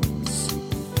feelings,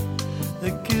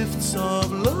 the gifts of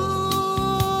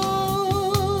love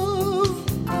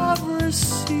I've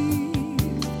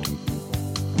received.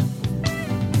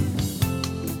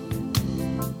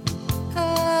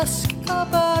 Ask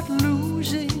about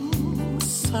losing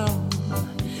some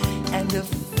and a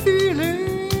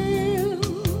feeling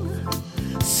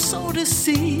so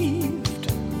deceived.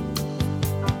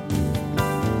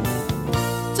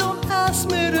 Don't ask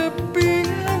me to be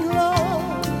in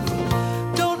love.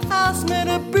 Don't ask me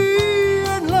to be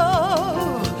in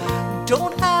love.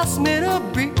 Don't ask me to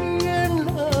be in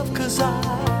love, 'cause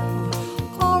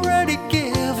I've already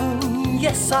given.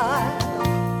 Yes,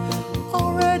 I've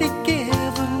already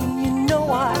given. You know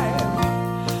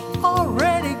I've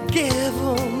already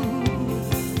given.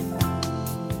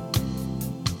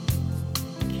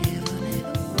 Given it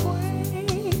away.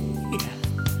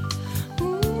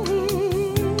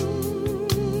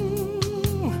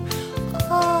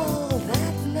 All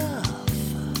that love.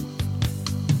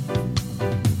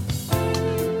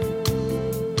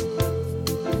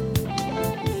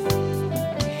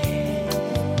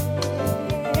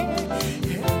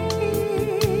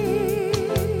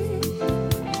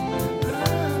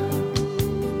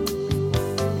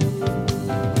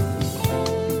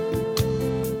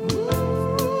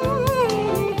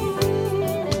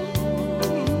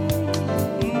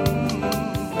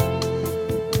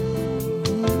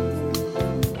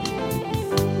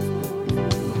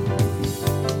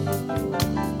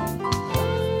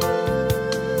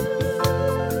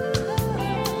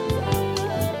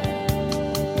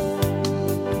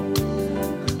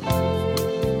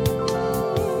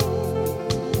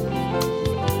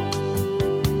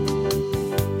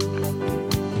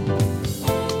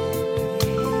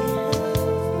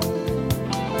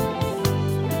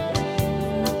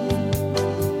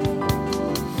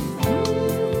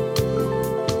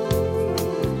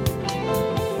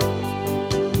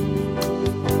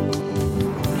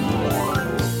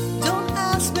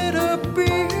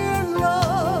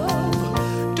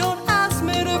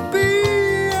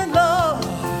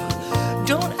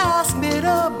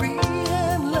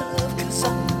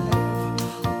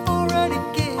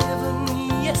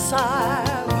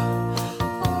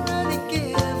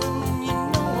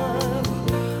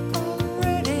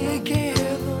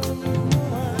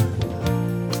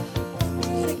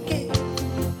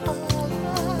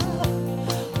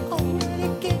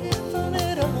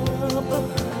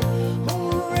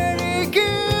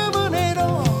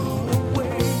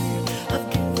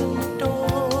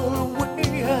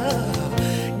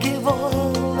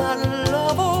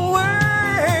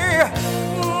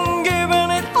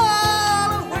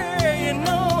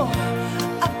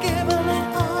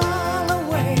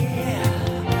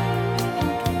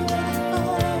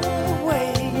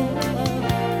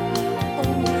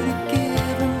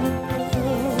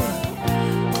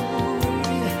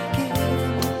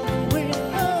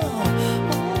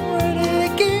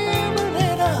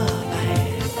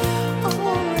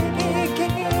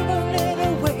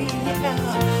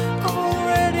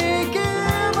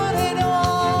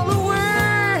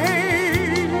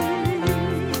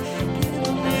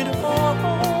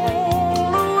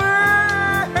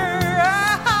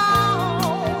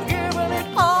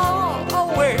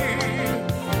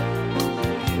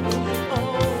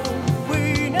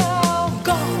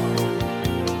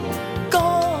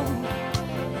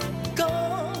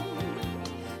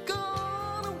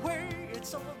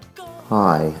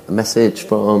 A message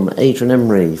from Adrian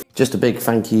Emery. Just a big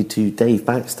thank you to Dave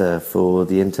Baxter for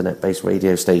the internet-based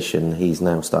radio station he's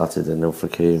now started in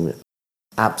Ilfracombe.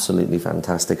 Absolutely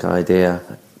fantastic idea.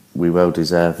 We well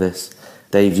deserve this.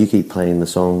 Dave, you keep playing the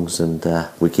songs and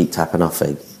we keep tapping our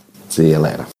feet. See you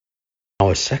later.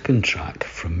 Our second track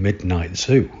from Midnight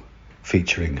Zoo,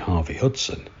 featuring Harvey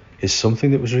Hudson, is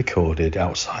something that was recorded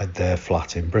outside their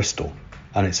flat in Bristol.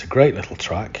 And it's a great little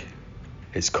track.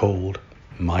 It's called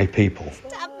My People.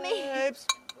 Stab me.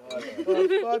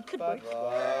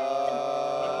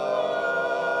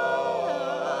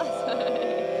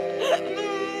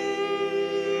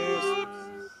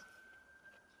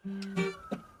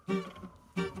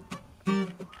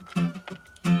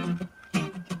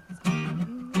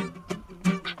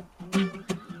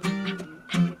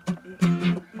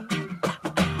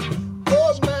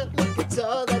 Old man, look at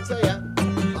all that I am.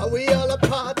 Are we all a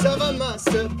part of a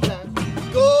master plan?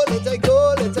 Go, let I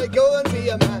go and be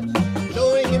a man.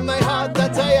 Knowing in my heart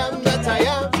that I am, that I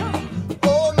am.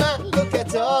 Oh man, look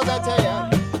at all that I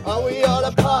am. Are we all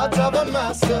a part of a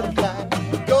master plan?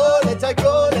 Go, let I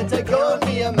go and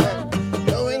be a man.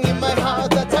 Knowing in my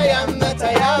heart that I am, that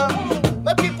I am.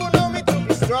 My people know me to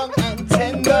be strong and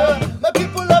tender. My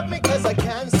people love me cause I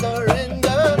can't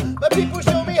surrender. My people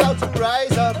show me how to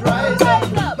rise up, rise up.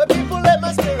 My people let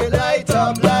my spirit light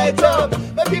up, light up.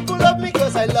 My people love me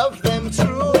cause I love them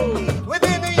true.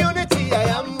 Within the unity I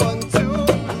am one too.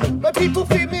 My people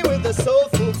feed me with the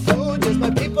soulful food. Just my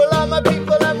people are my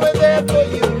people and we're there for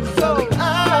you. So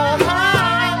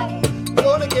I'm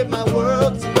gonna give my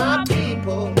world to my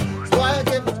people. That's why I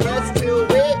give the rest till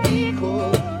we're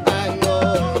equal. I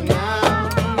know now.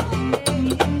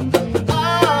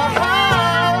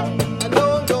 I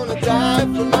know I'm gonna die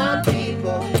for my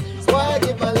people. That's why I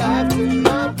give my life to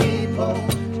my people.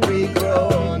 We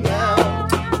grow now.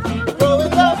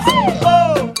 Growing up,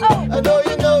 oh, I know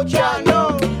you know, Jah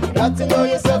know. Got to know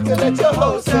yourself to let your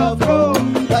whole self grow.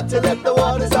 Got to let the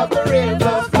waters of the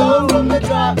river flow. From the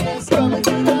darkness coming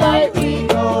to the light we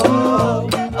go. Oh,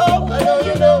 I know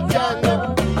you know, Jah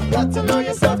know. Got to know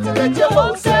yourself to let your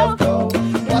whole self go.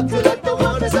 Got to let the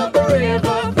waters of the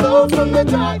river flow. From the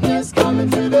darkness coming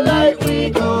to the light we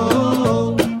go.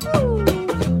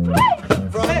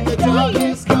 From the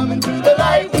darkness coming to the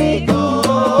light we go.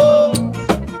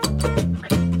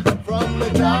 From the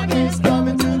darkness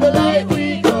coming to the light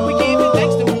we go. We give it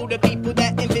thanks to all the people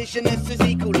that envision us as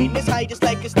equal. In this high just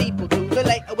like a steeple. To the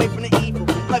light away from the evil.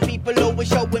 My people always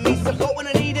showing me support when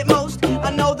I need it most. I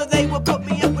know that they will put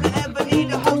me up when I ever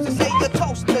need a host to say a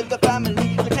toast to the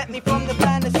family. Protect me from the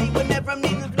fantasy whenever I'm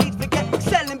needing please forget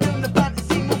excelling, building the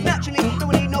fantasy. Move naturally,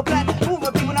 don't need no plan. Move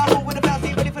my people now, move with the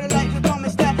fancy. Ready for the light, the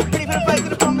promised land. Ready for the fight to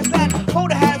the promised land. Hold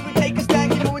the hands, we take a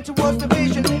stand, keep going towards the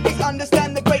vision. Please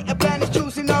understand the greater plan is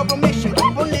choosing our mission.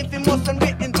 We're living what's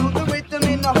unwritten through the rhythm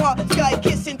in our heart. Sky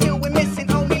kissing till we're missing,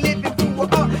 only living through our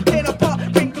art. Tear apart,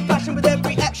 bring compassion with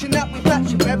every action that we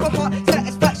fashion. Forever heart,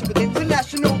 satisfaction with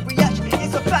international reaction.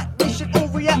 It's a fact, we should all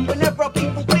react whenever our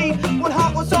people bleed. One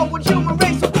heart, one soul, one human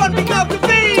race, so one big mouth to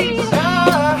feed.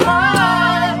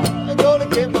 I'm gonna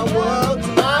give my world to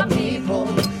my people.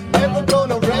 Never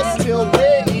gonna rest till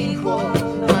we're equal.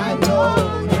 I know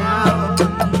now.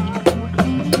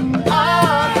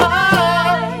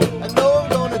 I know I'm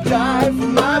gonna die for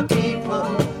my people.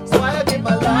 That's why I give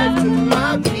my life to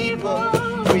my people.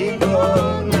 We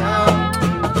grow now.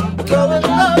 Growing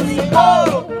up, sing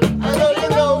oh. I know you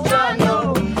know, I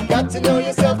know. Got to know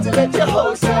yourself to let your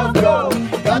whole self go.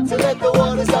 Got to let the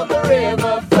waters of the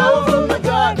river flow. From the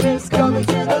darkness coming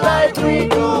to the light we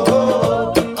go.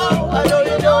 Oh, I know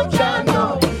you know, I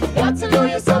know. Got to know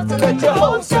yourself to let your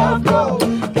whole self go.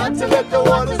 Got to let the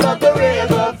waters of the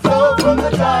river flow. From the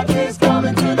darkness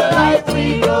coming to the light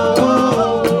we go.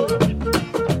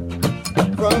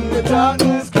 From the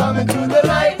darkness coming to the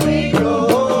light we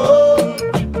go.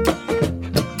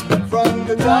 From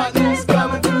the darkness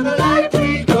coming to the light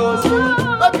we go.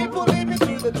 My people lead me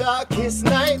through the darkest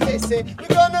night. They say, you're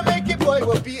gonna make it, boy,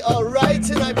 we'll be alright.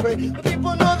 And I pray the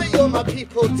people know that you're my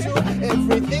people too.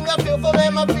 Everything I feel for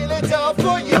them, I feel it all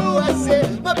for you. I say,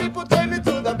 my people take me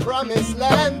to the promised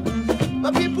land.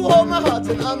 My people hold my heart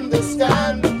and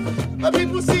understand. My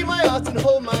people see my heart and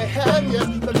hold my hand. Yes,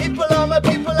 my people are my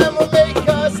people and will make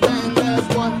us stand as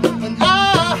one. And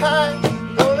I'm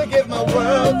gonna give my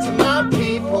world to my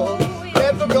people.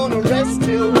 Never gonna rest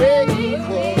till we're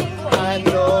equal. I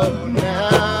know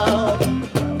now.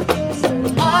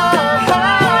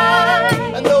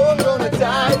 I know I'm gonna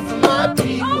die for my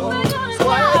people. That's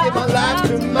why I give my life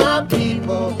to my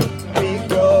people. We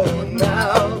grow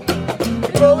now.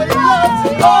 Growing up,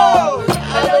 oh,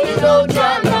 I know you know,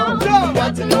 Jah know.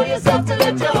 Got to know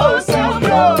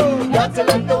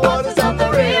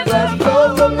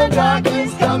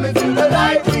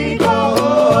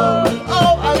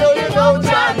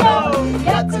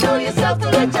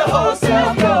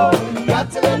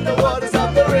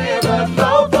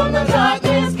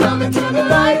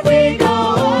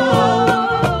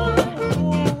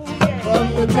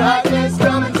darkness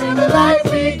coming to the light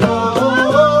we go.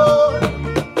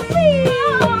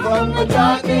 From the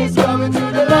darkness coming to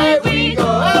the light we go.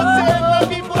 I said my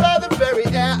people are the very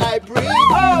air I breathe.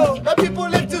 My people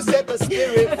live to set the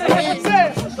spirit free.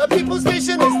 My people's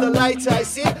vision is the light I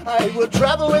see. I will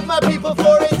travel with my people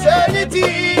for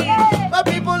eternity. My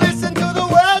people listen to the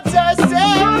words I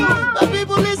say. My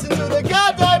people listen to the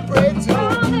God I pray to.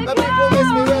 My people miss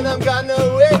me when I'm gone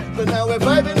away. But now we're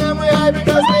vibing and we're high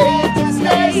because we're here to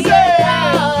stay. Say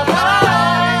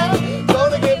I'm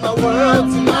gonna give my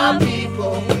world to my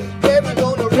people. Never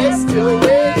gonna rest till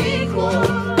we're equal.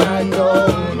 I know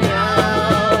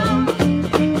now.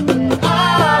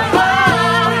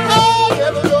 I'm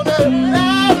never gonna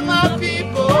lie to my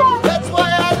people. That's why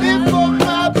I live for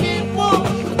my people.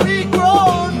 We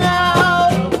grow now.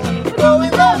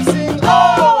 Growing up, sing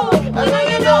oh. I know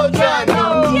you know, John.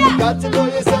 Got to know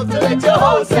yourself to let your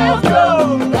whole self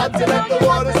go. Got to let the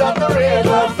waters of the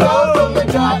river flow. From the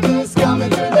darkness coming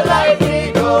to the light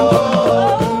we go.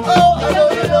 Oh, I know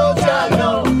you know, John.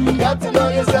 Got to know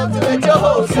yourself to let your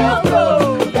whole self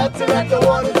go. Got to let the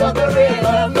waters of the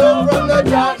river flow. From the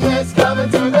darkness coming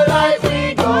to the light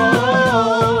we go.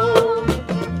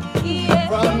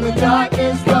 From the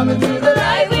darkness coming to the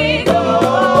light we go.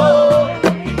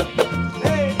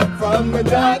 From the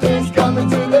darkness coming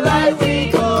to the light we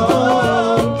go.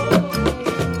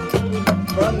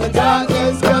 From the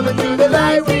darkness coming to the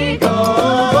light we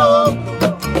go.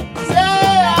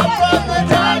 Say from the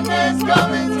darkness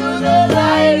coming to the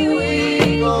light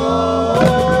we go.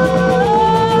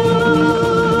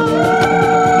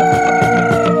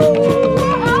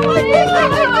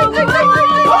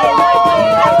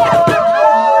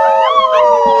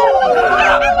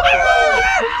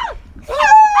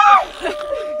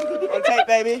 On tape,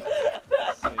 baby.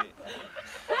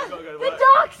 The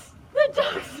ducks! The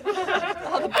ducks!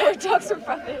 Oh, the poor ducks are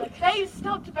probably like, they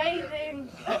stopped bathing.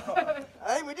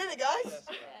 Hey, we did it, guys.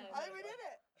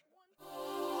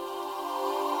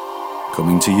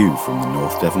 Coming to you from the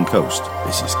North Devon coast,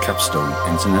 this is Capstone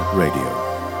Internet Radio,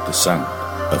 the sound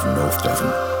of North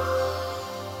Devon.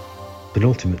 The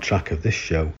penultimate track of this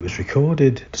show was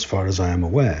recorded, as far as I am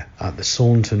aware, at the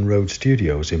Saunton Road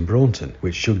Studios in Braunton,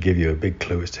 which should give you a big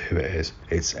clue as to who it is.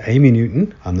 It's Amy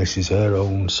Newton, and this is her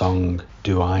own song,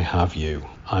 Do I Have You?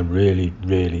 I really,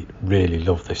 really, really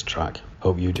love this track.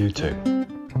 Hope you do too.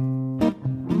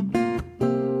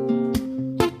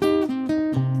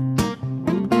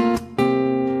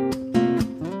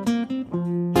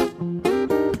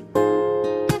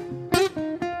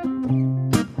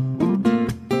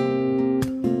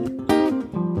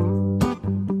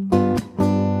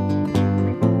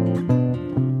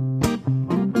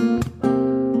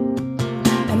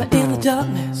 Am I in the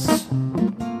darkness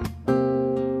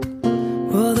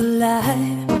or the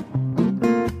light?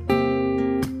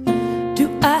 Do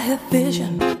I have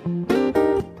vision?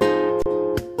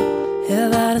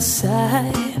 Have I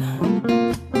decided?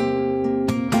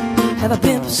 Have I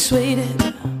been persuaded?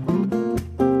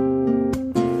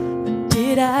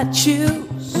 Did I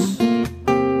choose?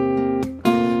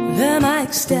 Am I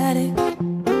ecstatic?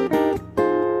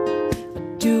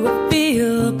 Do I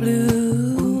feel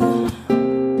blue?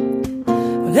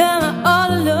 Well, am I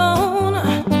all alone?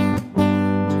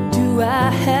 Do I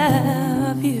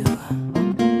have you?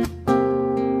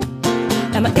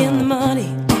 Am I in the money?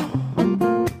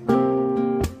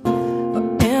 Or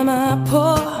am I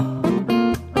poor?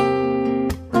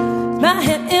 Is my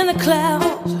head in the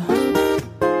clouds?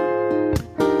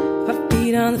 My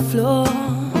feet on the floor?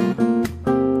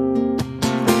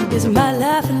 Is my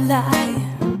life a lie?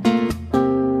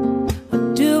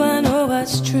 Or do I know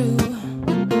what's true?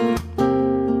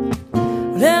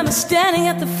 Well, am I standing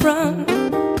at the front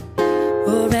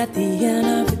or at the end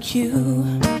of the queue?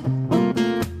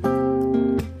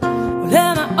 Well,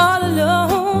 am I all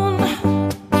alone?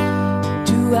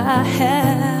 Do I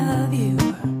have you?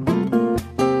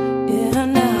 Yeah,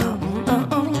 now.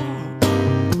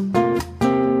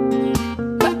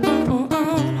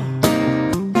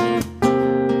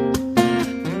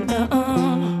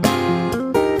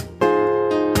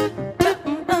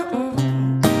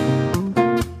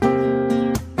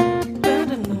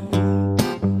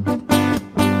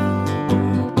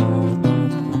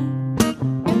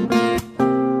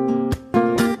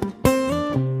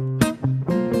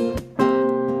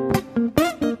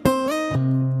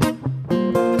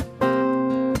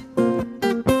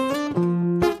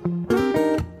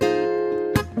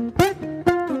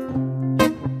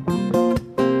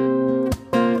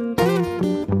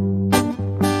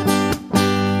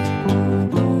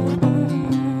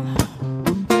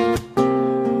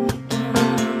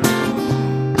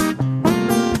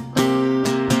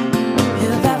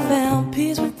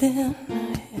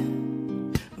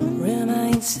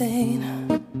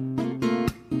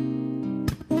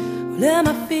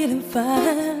 feeling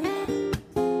fine?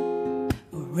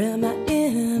 Or am I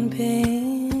in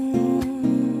pain?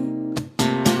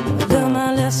 Learn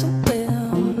my lesson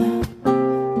well,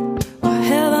 or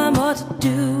have I more to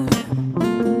do?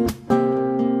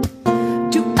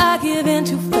 Do I give in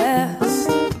too fast?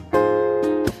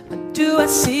 Or do I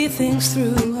see things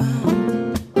through?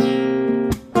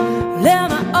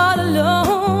 Am I all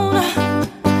alone?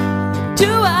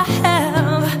 Do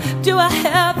I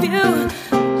have you?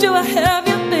 Do I have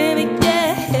you, baby?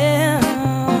 Yeah.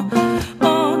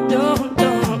 Oh, no,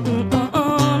 no,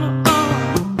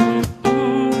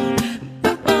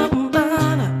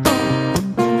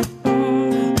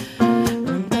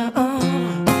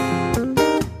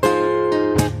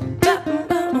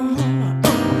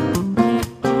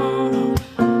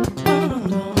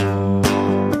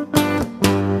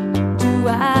 do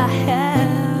I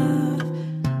have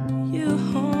you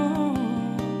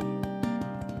home?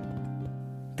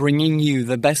 Bringing you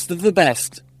the best of the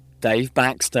best, Dave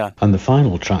Baxter. And the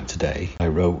final track today I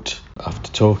wrote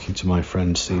after talking to my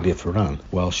friend Celia Ferran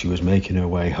while she was making her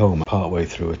way home partway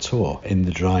through a tour in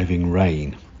the driving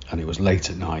rain, and it was late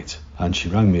at night. And she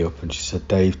rang me up and she said,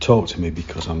 Dave, talk to me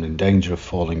because I'm in danger of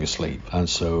falling asleep. And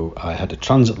so I had a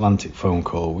transatlantic phone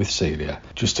call with Celia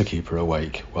just to keep her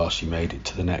awake while she made it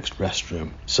to the next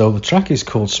restroom. So the track is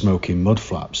called Smoking Mud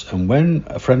Flaps, and when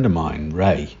a friend of mine,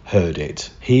 Ray, heard it,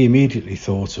 he immediately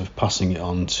thought of passing it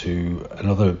on to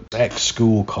another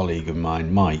ex-school colleague of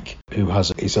mine, Mike, who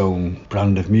has his own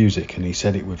brand of music, and he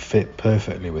said it would fit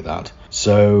perfectly with that.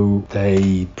 So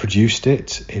they produced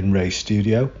it in Ray's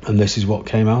studio, and this is what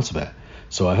came out of it.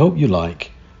 So I hope you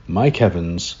like Mike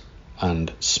Evans and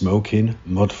Smoking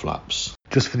Mud Flaps.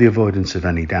 Just for the avoidance of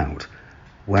any doubt,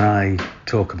 when I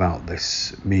talk about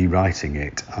this, me writing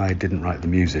it, I didn't write the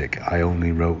music, I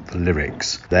only wrote the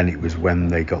lyrics. Then it was when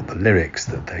they got the lyrics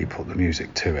that they put the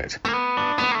music to it.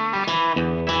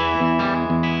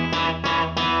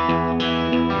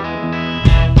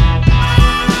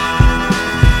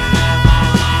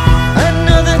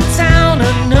 Another town,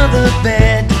 another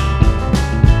bed,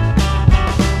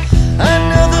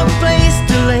 another place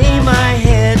to lay my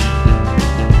head,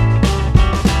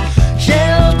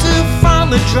 shelter from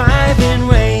the driving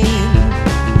rain,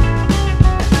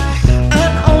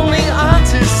 and only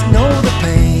artists know the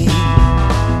pain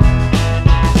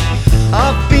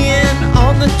of being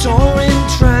on the touring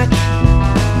track,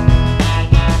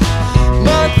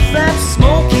 mud flaps,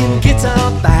 smoking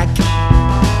guitar back.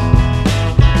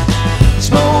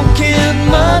 Smoking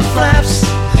mud flaps,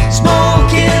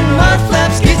 smoking mud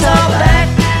flaps, guitar back.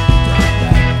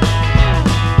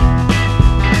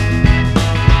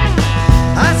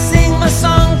 I sing my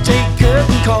song, take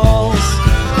curtain calls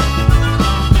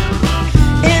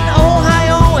in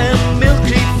Ohio and Mill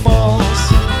Creek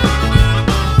Falls,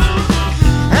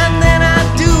 and then I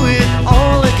do it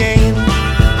all again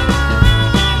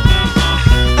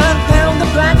and pound the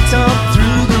blacktop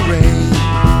through the rain.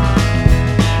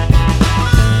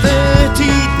 30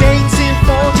 dates in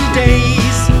 40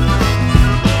 days.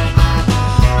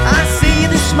 I see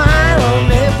the smile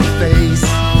on every face.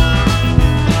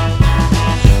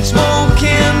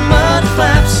 Smoking mud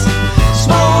flaps,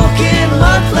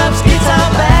 guitar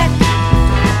back.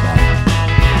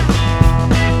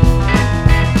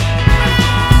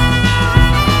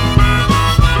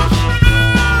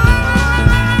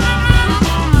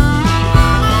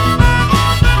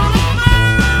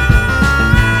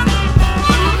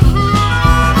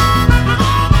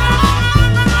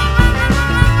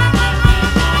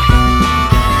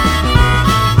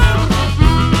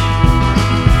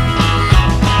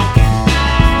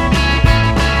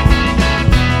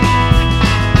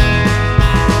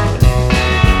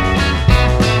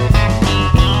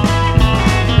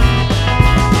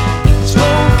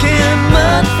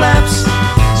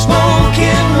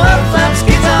 Smoking mud flaps,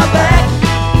 guitar back.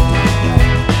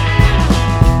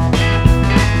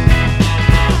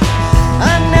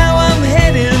 And now I'm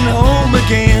heading home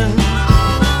again.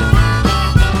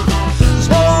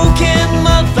 Smoking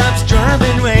mud flaps,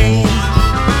 driving rain.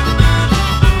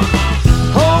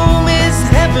 Home is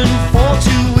heaven for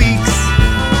 2 weeks.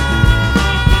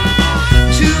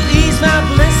 To ease my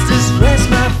blisters, rest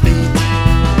my feet.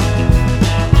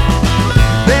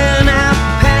 Then I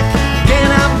pack,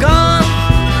 again I'm gone.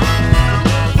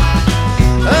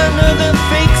 Another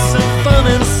fix of fun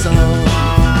and song.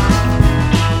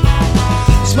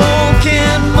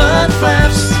 Smoking mud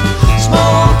flaps,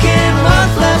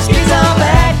 guitar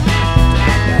back.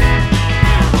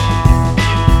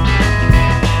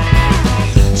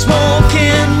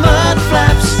 Smoking mud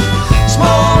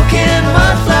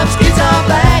flaps, guitar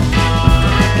back.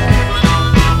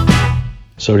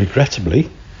 So regrettably,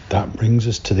 that brings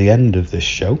us to the end of this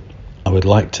show. I would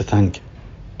like to thank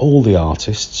all the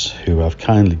artists who have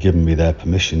kindly given me their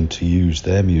permission to use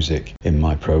their music in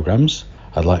my programmes.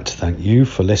 I'd like to thank you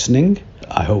for listening.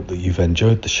 I hope that you've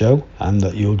enjoyed the show and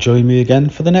that you'll join me again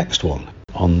for the next one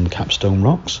on Capstone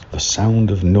Rocks, the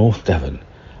sound of North Devon.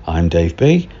 I'm Dave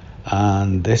B,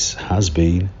 and this has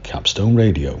been Capstone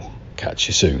Radio. Catch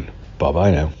you soon.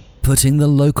 Bye-bye now. Putting the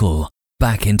local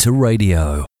back into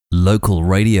radio. Local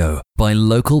radio by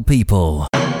local people.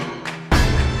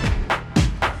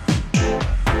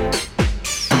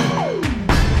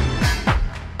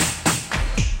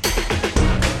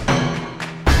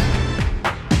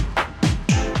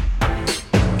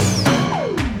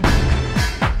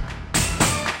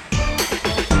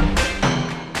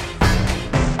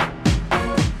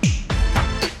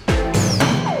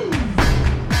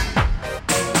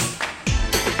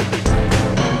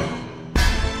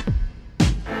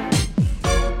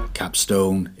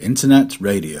 Capstone Internet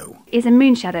Radio is a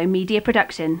Moonshadow Media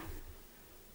production.